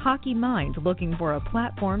experienced hockey mind looking for a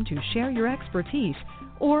platform to share your expertise,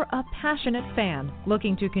 or a passionate fan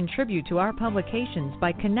looking to contribute to our publications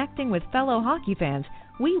by connecting with fellow hockey fans,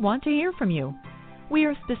 we want to hear from you. We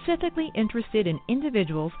are specifically interested in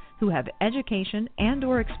individuals who have education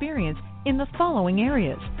and/or experience in the following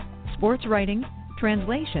areas: sports writing,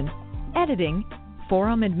 translation, editing,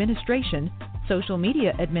 forum administration, social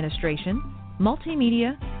media administration,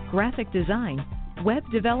 multimedia, graphic design, web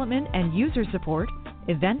development and user support,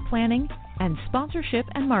 event planning, and sponsorship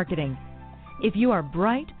and marketing. If you are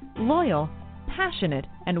bright, loyal, passionate,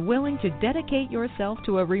 and willing to dedicate yourself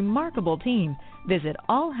to a remarkable team, visit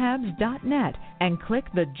allhabs.net and click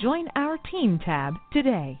the Join Our Team tab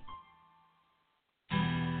today.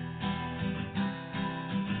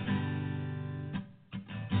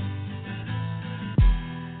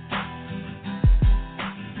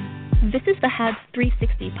 This is the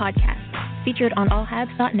Habs360 podcast, featured on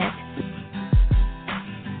allhabs.net.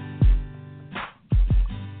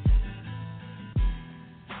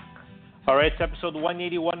 All right, it's episode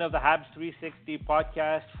 181 of the Habs360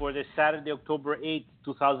 podcast for this Saturday, October 8th,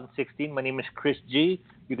 2016. My name is Chris G.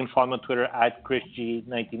 You can follow me on Twitter at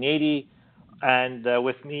ChrisG1980. And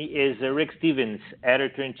with me is Rick Stevens,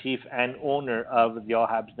 editor-in-chief and owner of the All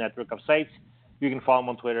Habs network of sites. You can follow him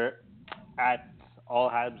on Twitter at All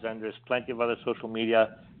Habs, and there's plenty of other social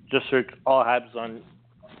media. Just search All Habs on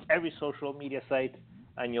every social media site,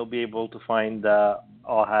 and you'll be able to find All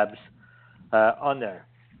Habs on there.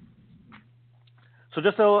 So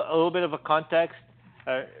just a little bit of a context.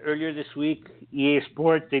 earlier this week, EA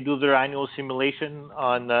Sports, they do their annual simulation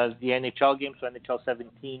on the NHL games, so NHL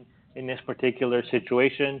 17 in this particular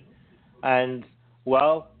situation. And,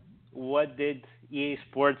 well, what did EA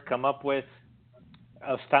Sports come up with?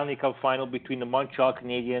 A Stanley Cup final between the Montreal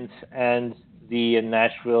Canadiens and the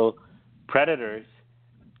Nashville Predators,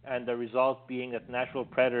 and the result being that Nashville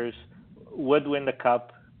Predators would win the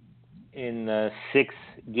Cup in 6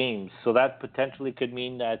 games. So that potentially could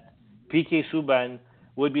mean that PK Subban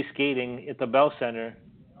would be skating at the Bell Center,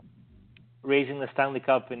 raising the Stanley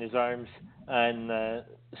Cup in his arms and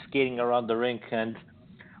skating around the rink. And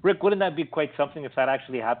Rick, wouldn't that be quite something if that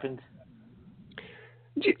actually happened?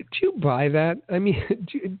 Do you buy that? I mean,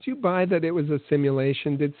 do you buy that it was a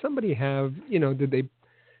simulation? Did somebody have, did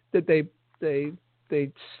they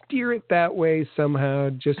steer it that way somehow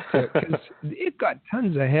just to, because it got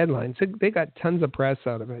tons of headlines. They got tons of press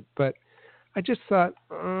out of it. But I just thought,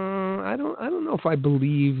 I don't know if I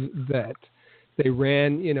believe that they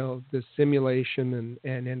ran, the simulation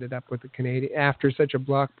and ended up with the Canadian after such a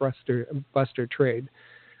blockbuster trade,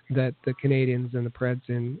 that the Canadiens and the Preds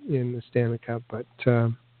in the Stanley Cup. But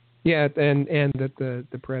and that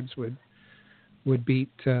the Preds would beat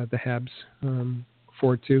the Habs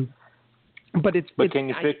 4-2. But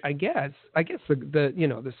I guess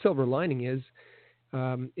the silver lining is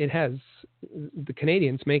it has the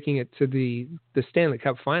Canadiens making it to the Stanley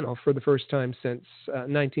Cup final for the first time since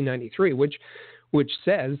 1993, which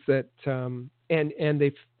says that and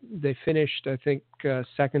they finished, I think,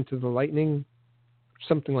 second to the Lightning,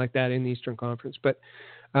 something like that, in the Eastern Conference. But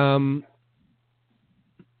I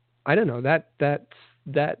don't know, that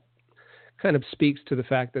kind of speaks to the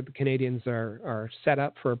fact that the Canadiens are set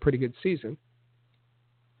up for a pretty good season.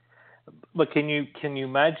 But can you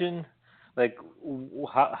imagine, like,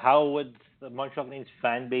 how would the Montreal Canadiens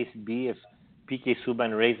fan base be if PK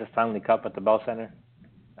Subban raised the Stanley Cup at the Bell Center?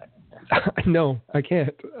 No, I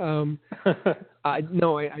can't. I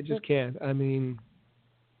just can't. I mean,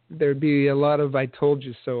 there'd be a lot of "I told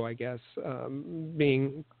you so," I guess,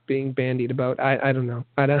 being bandied about. I don't know.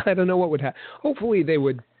 I don't know what would happen. Hopefully, they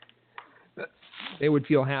would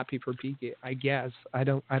feel happy for PK. I guess. I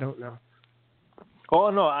don't know. Oh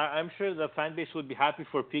no, I'm sure the fan base would be happy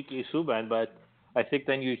for PK Subban, but I think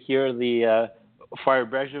then you hear the fire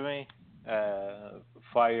Bergevin,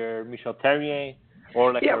 fire Michel Therrien,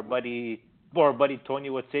 or our buddy Tony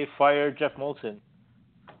would say, fire Jeff Molson.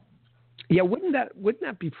 Yeah, wouldn't that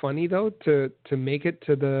be funny though, to make it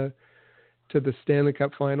to the Stanley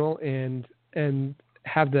Cup final and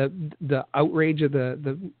have the outrage of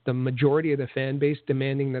the majority of the fan base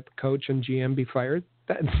demanding that the coach and GM be fired?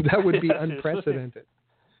 That would be unprecedented.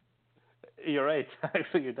 You're right.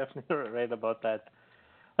 Actually, you're definitely right about that.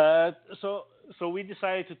 So we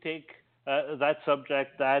decided to take that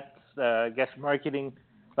subject, that marketing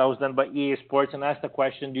that was done by EA Sports, and ask the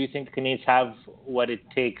question: do you think the Canadiens have what it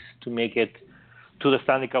takes to make it to the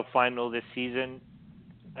Stanley Cup final this season?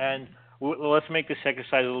 And let's make this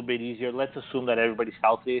exercise a little bit easier. Let's assume that everybody's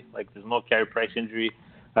healthy, like there's no Carey Price injury,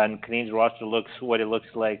 and Canadiens roster looks what it looks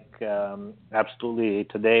like absolutely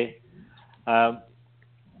today. I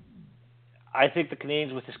think the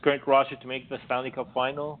Canadiens, with this current roster, to make the Stanley Cup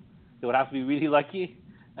final, they would have to be really lucky,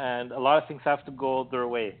 and a lot of things have to go their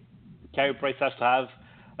way. Carey Price has to have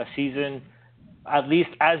a season at least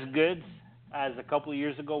as good as a couple of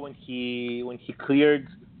years ago when he cleared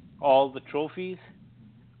all the trophies,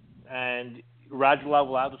 and Radulov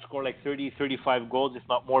will have to score like 30, 35 goals, if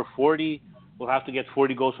not more, 40. We'll have to get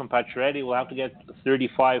 40 goals from Pacioretty. We'll have to get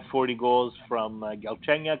 35, 40 goals from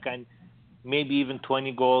Galchenyuk, and maybe even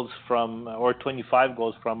 20 goals or 25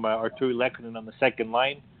 goals from Artturi Lehkonen on the second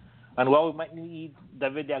line. And we might need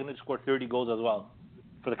David Dagny to score 30 goals as well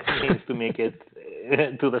for the Canadiens to make it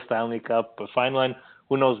to the Stanley Cup final. And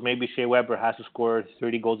who knows, maybe Shea Weber has to score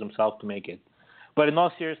 30 goals himself to make it. But in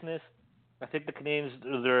all seriousness, I think the Canadiens,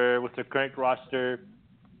 with their current roster,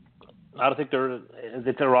 I don't think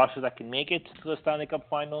it's a roster that can make it to the Stanley Cup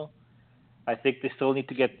final. I think they still need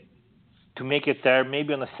to make it there,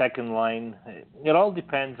 maybe on the second line. It all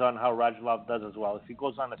depends on how Radulov does as well. If he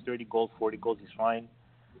goes on a 30 goals, 40 goals, he's fine.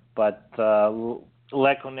 But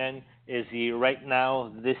Lehkonen, is he right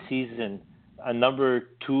now this season a number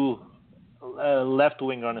 2 left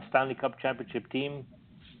winger on a Stanley Cup championship team?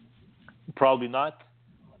 Probably not.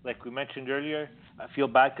 Like we mentioned earlier, I feel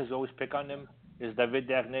bad because we always pick on him. Is David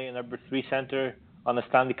Dagny a number 3 center on a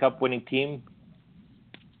Stanley Cup winning team?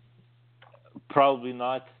 Probably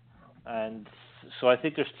not. And so I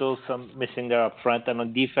think there's still some missing there up front. And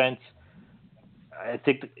on defense, I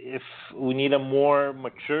think if we need a more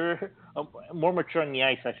mature on the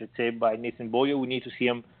ice, I should say, by Nathan Beaulieu, we need to see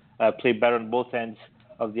him play better on both ends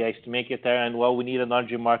of the ice to make it there. And, well, we need an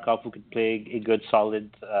Andrei Markov who could play a good,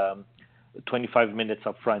 solid 25 minutes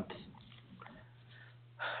up front.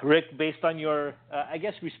 Rick, based on your,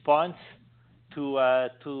 response to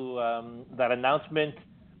that announcement,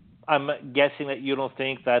 I'm guessing that you don't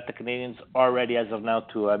think that the Canadiens are ready as of now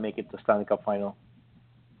to make it to the Stanley Cup final.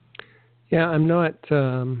 Yeah, I'm not.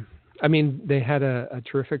 They had a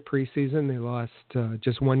terrific preseason. They lost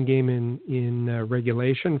just one game in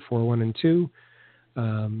regulation, 4-1-2.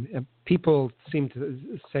 People seem to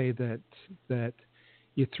say that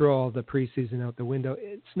you throw all the preseason out the window.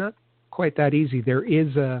 It's not quite that easy. There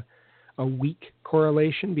is a weak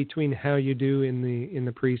correlation between how you do in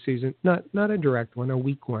the preseason, not a direct one, a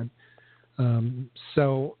weak one.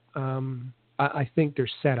 I think they're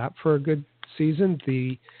set up for a good season.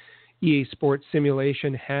 The EA Sports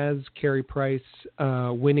simulation has Carey Price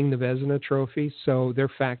winning the Vezina Trophy, so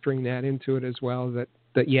they're factoring that into it as well.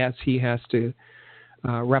 That yes, he has to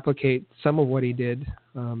replicate some of what he did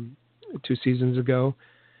 2 seasons ago.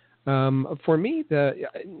 For me,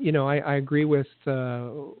 I agree with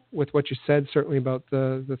what you said, certainly about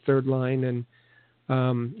the third line, and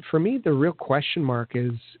for me, the real question mark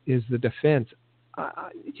is the defense.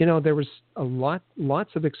 There was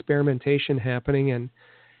lots of experimentation happening, and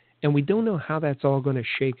we don't know how that's all going to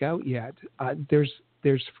shake out yet. There's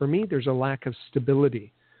a lack of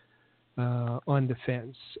stability on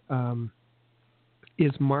defense.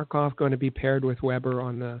 Is Markov going to be paired with Weber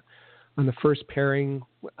on the first pairing?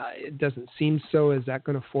 It doesn't seem so. Is that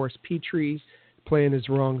going to force Petrie playing his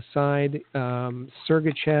wrong side?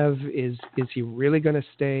 Sergachev, is he really going to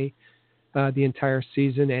stay the entire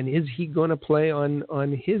season? And is he going to play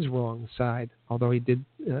on his wrong side? Although he did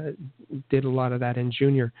a lot of that in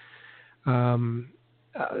junior.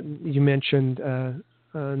 You mentioned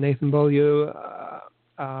Nathan Beaulieu.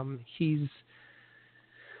 He's,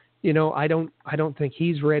 I don't think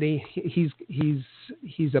he's ready.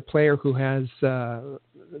 He's a player who has the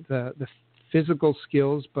physical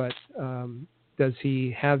skills, but does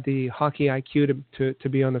he have the hockey IQ to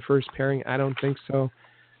be on the first pairing? I don't think so.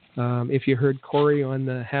 If you heard Corey on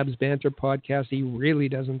the Habs Banter podcast, he really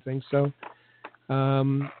doesn't think so.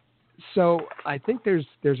 So I think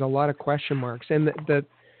there's a lot of question marks, and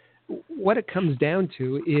what it comes down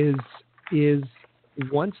to is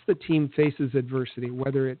once the team faces adversity,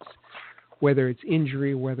 whether it's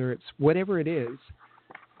injury, whether it's whatever it is,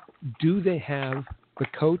 do they have the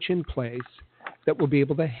coach in place that will be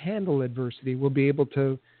able to handle adversity, will be able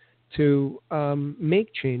to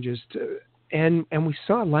make changes and we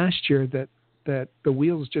saw last year that the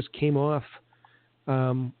wheels just came off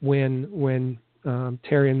when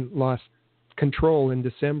Therrien lost control in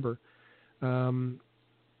December.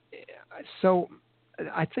 So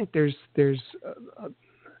I think there's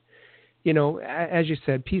as you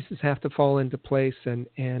said, pieces have to fall into place,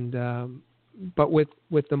 and but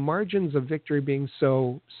with the margins of victory being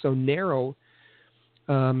so narrow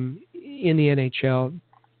in the NHL,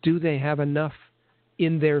 do they have enough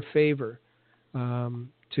in their favor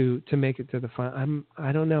to make it to the final?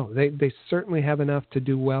 I don't know. They certainly have enough to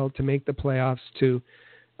do well, to make the playoffs, to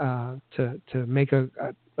make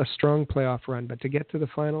a strong playoff run, but to get to the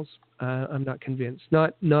finals, I'm not convinced.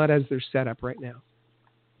 Not as they're set up right now.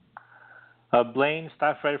 Blaine,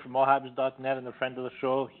 staff writer from allhabs.net and a friend of the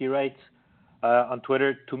show, he writes on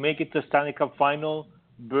Twitter, to make it to the Stanley Cup final,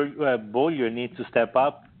 Beaulieu needs to step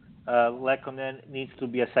up, Lehkonen needs to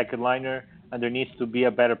be a second liner, and there needs to be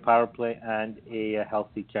a better power play and a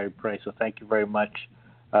healthy Carey Price. So thank you very much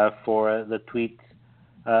for the tweet,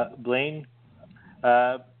 Blaine.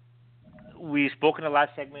 We spoke in the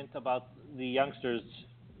last segment about the youngsters,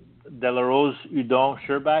 Delarose, Hudon,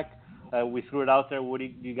 Sherbak. We threw it out there. Do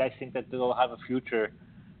you guys think that they'll have a future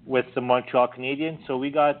with the Montreal Canadiens? So we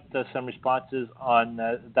got some responses on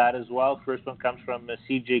that as well. First one comes from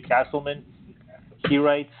CJ Castleman. He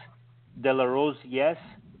writes, Delarose, yes.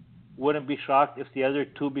 Wouldn't be shocked if the other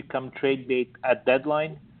two become trade bait at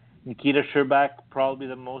deadline. Nikita Sherbak, probably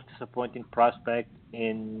the most disappointing prospect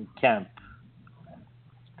in camp.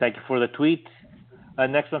 Thank you for the tweet.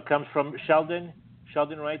 Next one comes from Sheldon.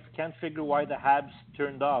 Sheldon writes, can't figure why the Habs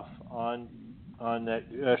turned off on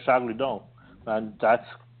Charles Hudon. And that's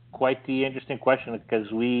quite the interesting question, because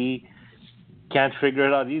we can't figure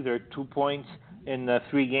it out either. 2 points in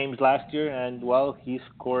 3 games last year, and well, he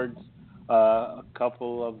scored a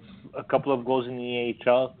couple of goals in the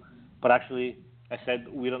AHL. But actually, I said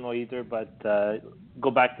we don't know either. But go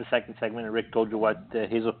back to the second segment, and Rick told you what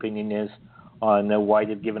his opinion is on why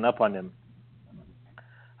they've given up on him.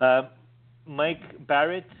 Mike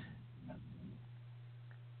Barrett,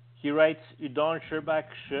 he writes, Hudon and Sherbak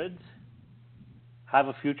should have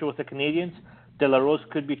a future with the Canadiens. De La Rose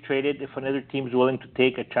could be traded if another team is willing to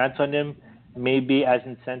take a chance on him, maybe as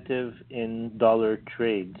incentive in dollar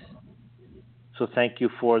trades. So thank you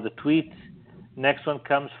for the tweet. Next one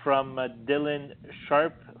comes from Dylan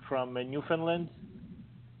Sharp from Newfoundland.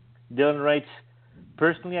 Dylan writes,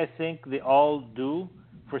 personally, I think they all do.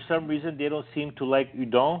 For some reason, they don't seem to like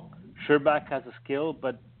Hudon. Sherbak has a skill,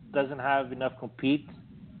 but doesn't have enough compete.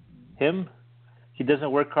 Him, he doesn't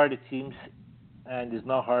work hard, it seems, and is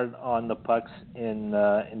not hard on the pucks in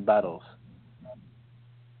battles.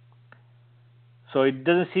 So he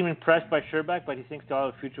doesn't seem impressed by Sherbak, but he thinks they'll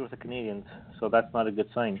have a future with the Canadiens. So that's not a good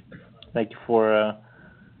sign. Thank you for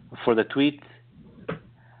the tweet.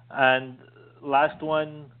 And last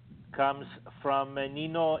one comes from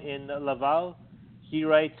Nino in Laval. He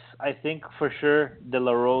writes, I think for sure De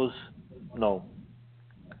La Rose, no.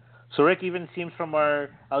 So Rick, even seems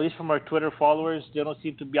at least from our Twitter followers, they don't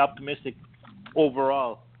seem to be optimistic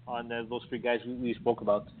overall on those three guys we spoke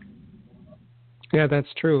about. Yeah, that's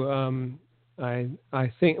true. I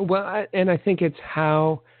think I think it's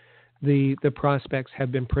how the prospects have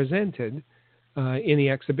been presented in the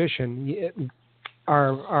exhibition.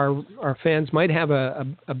 Our fans might have a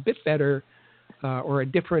bit better or a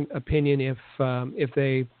different opinion if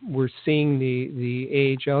they were seeing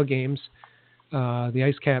the AHL games, the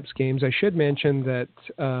Ice Caps games. I should mention that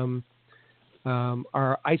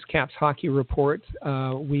our Ice Caps hockey report,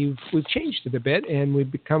 we've changed it a bit and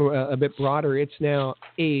we've become a bit broader. It's now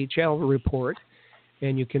AHL report,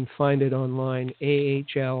 and you can find it online,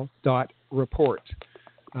 ahl.report,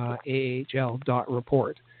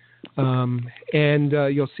 ahl.report. And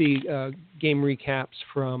you'll see game recaps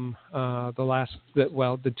from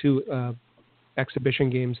the two exhibition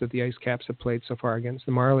games that the Ice Caps have played so far against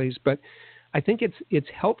the Marlies. But I think it's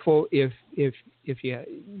helpful if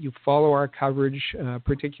you follow our coverage,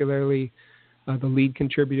 particularly the lead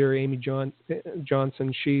contributor Amy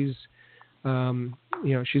Johnson. She's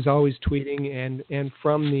she's always tweeting, and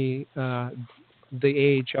from the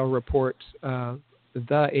AHL report,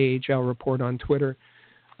 the AHL report on Twitter,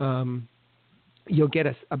 you'll get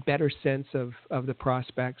a better sense of the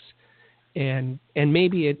prospects, and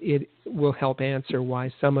maybe it will help answer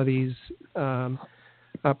why some of these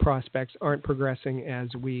prospects aren't progressing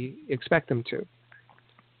as we expect them to.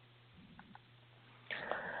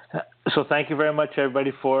 So thank you very much,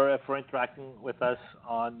 everybody, for interacting with us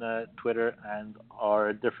on Twitter and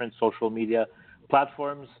our different social media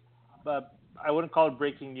platforms. I wouldn't call it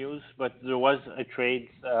breaking news, but there was a trade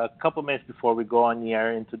a couple minutes before we go on the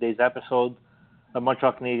air in today's episode. The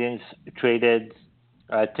Montreal Canadiens traded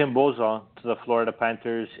Tim Bozon to the Florida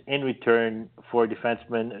Panthers in return for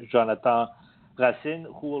defenseman Jonathan Racine,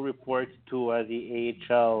 who will report to the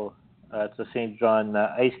AHL, to St. John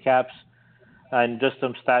Ice Caps. And just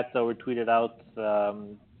some stats that were tweeted out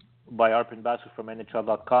by Arpin Basu from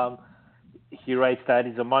NHL.com. He writes that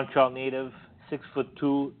he's a Montreal native,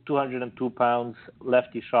 6'2", 202 pounds,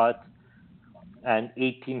 lefty shot, and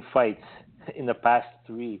 18 fights in the past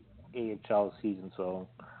 3 AHL seasons. So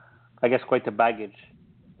I guess quite the baggage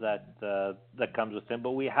that comes with him.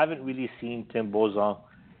 But we haven't really seen Tim Bozon,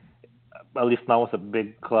 at least not with a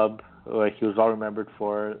big club. He was all remembered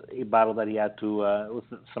for a battle that he had with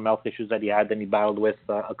some health issues that he had, and he battled with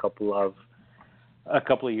a couple of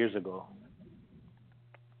years ago.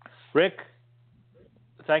 Rick,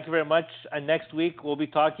 thank you very much. And next week we'll be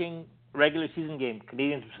talking regular season game,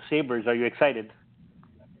 Canadiens Sabres. Are you excited?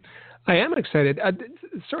 I am excited.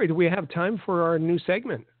 Sorry, do we have time for our new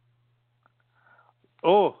segment?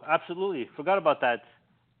 Oh, absolutely. Forgot about that.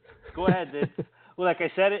 Go ahead. Well, like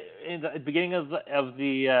I said in the beginning of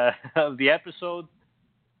the episode,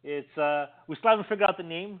 it's we still haven't figured out the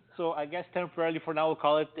name, so I guess temporarily for now we'll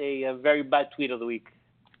call it a very bad tweet of the week.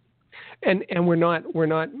 And we're not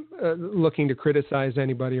looking to criticize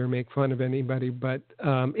anybody or make fun of anybody, but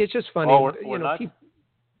it's just funny. Oh, we're not?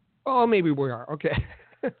 Maybe we are. Okay.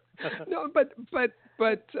 No, but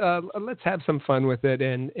let's have some fun with it,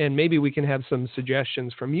 and maybe we can have some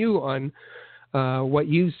suggestions from you on what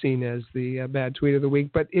you've seen as the bad tweet of the week.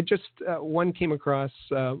 But it just one came across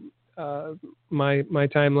my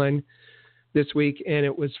timeline this week, and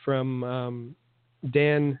it was from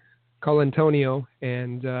Dan Colantonio,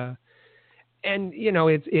 and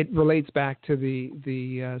it relates back to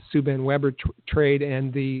the Subban Weber trade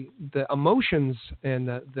and the emotions and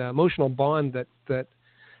the emotional bond that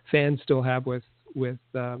fans still have with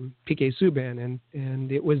PK Subban,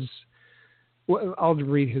 and it was. Well, I'll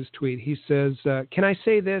read his tweet. He says, "Can I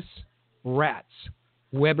say this? Rats.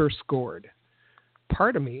 Weber scored.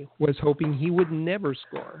 Part of me was hoping he would never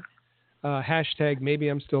score. Hashtag maybe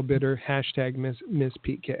I'm still bitter. Hashtag miss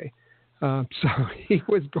PK." So he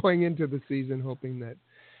was going into the season hoping that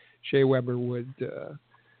Shea Weber would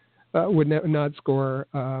not score.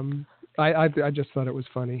 I just thought it was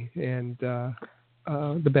funny, and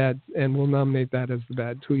we'll nominate that as the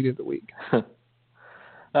bad tweet of the week.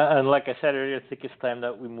 And like I said earlier, I think it's time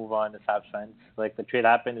that we move on as Habs fans. Like, the trade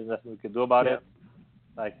happened, there's nothing we can do about it.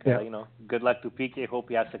 Like, good luck to PK. Hope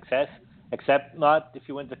he has success. Except not if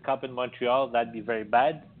you win the Cup in Montreal, that'd be very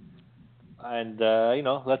bad. And,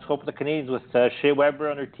 let's hope the Canadiens, with Shea Weber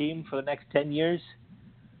on their team for the next 10 years,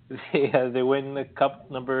 they win the Cup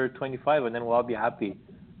number 25, and then we'll all be happy,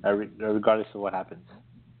 regardless of what happens.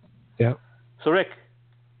 Yeah. So, Rick,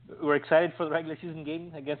 we're excited for the regular season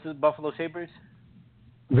game against the Buffalo Sabres?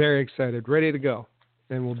 Very excited. Ready to go.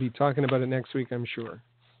 And we'll be talking about it next week, I'm sure.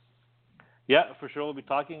 Yeah, for sure. We'll be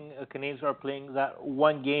talking. Canadiens are playing that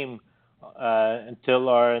one game until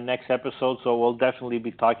our next episode, so we'll definitely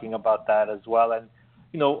be talking about that as well. And,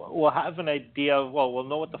 we'll have an idea of, we'll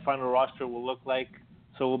know what the final roster will look like,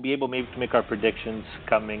 so we'll be able maybe to make our predictions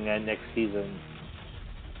coming next season,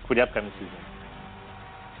 for the upcoming season.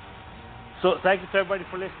 So thank you to everybody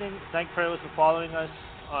for listening. Thank you for everyone for following us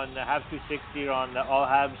on Habs360 or on All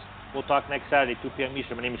Habs. We'll talk next Saturday, 2 p.m.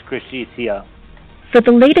 Eastern. My name is Chris G. See ya. For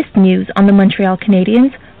the latest news on the Montreal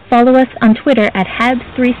Canadiens, follow us on Twitter at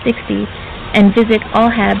Habs360 and visit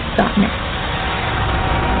allhabs.net.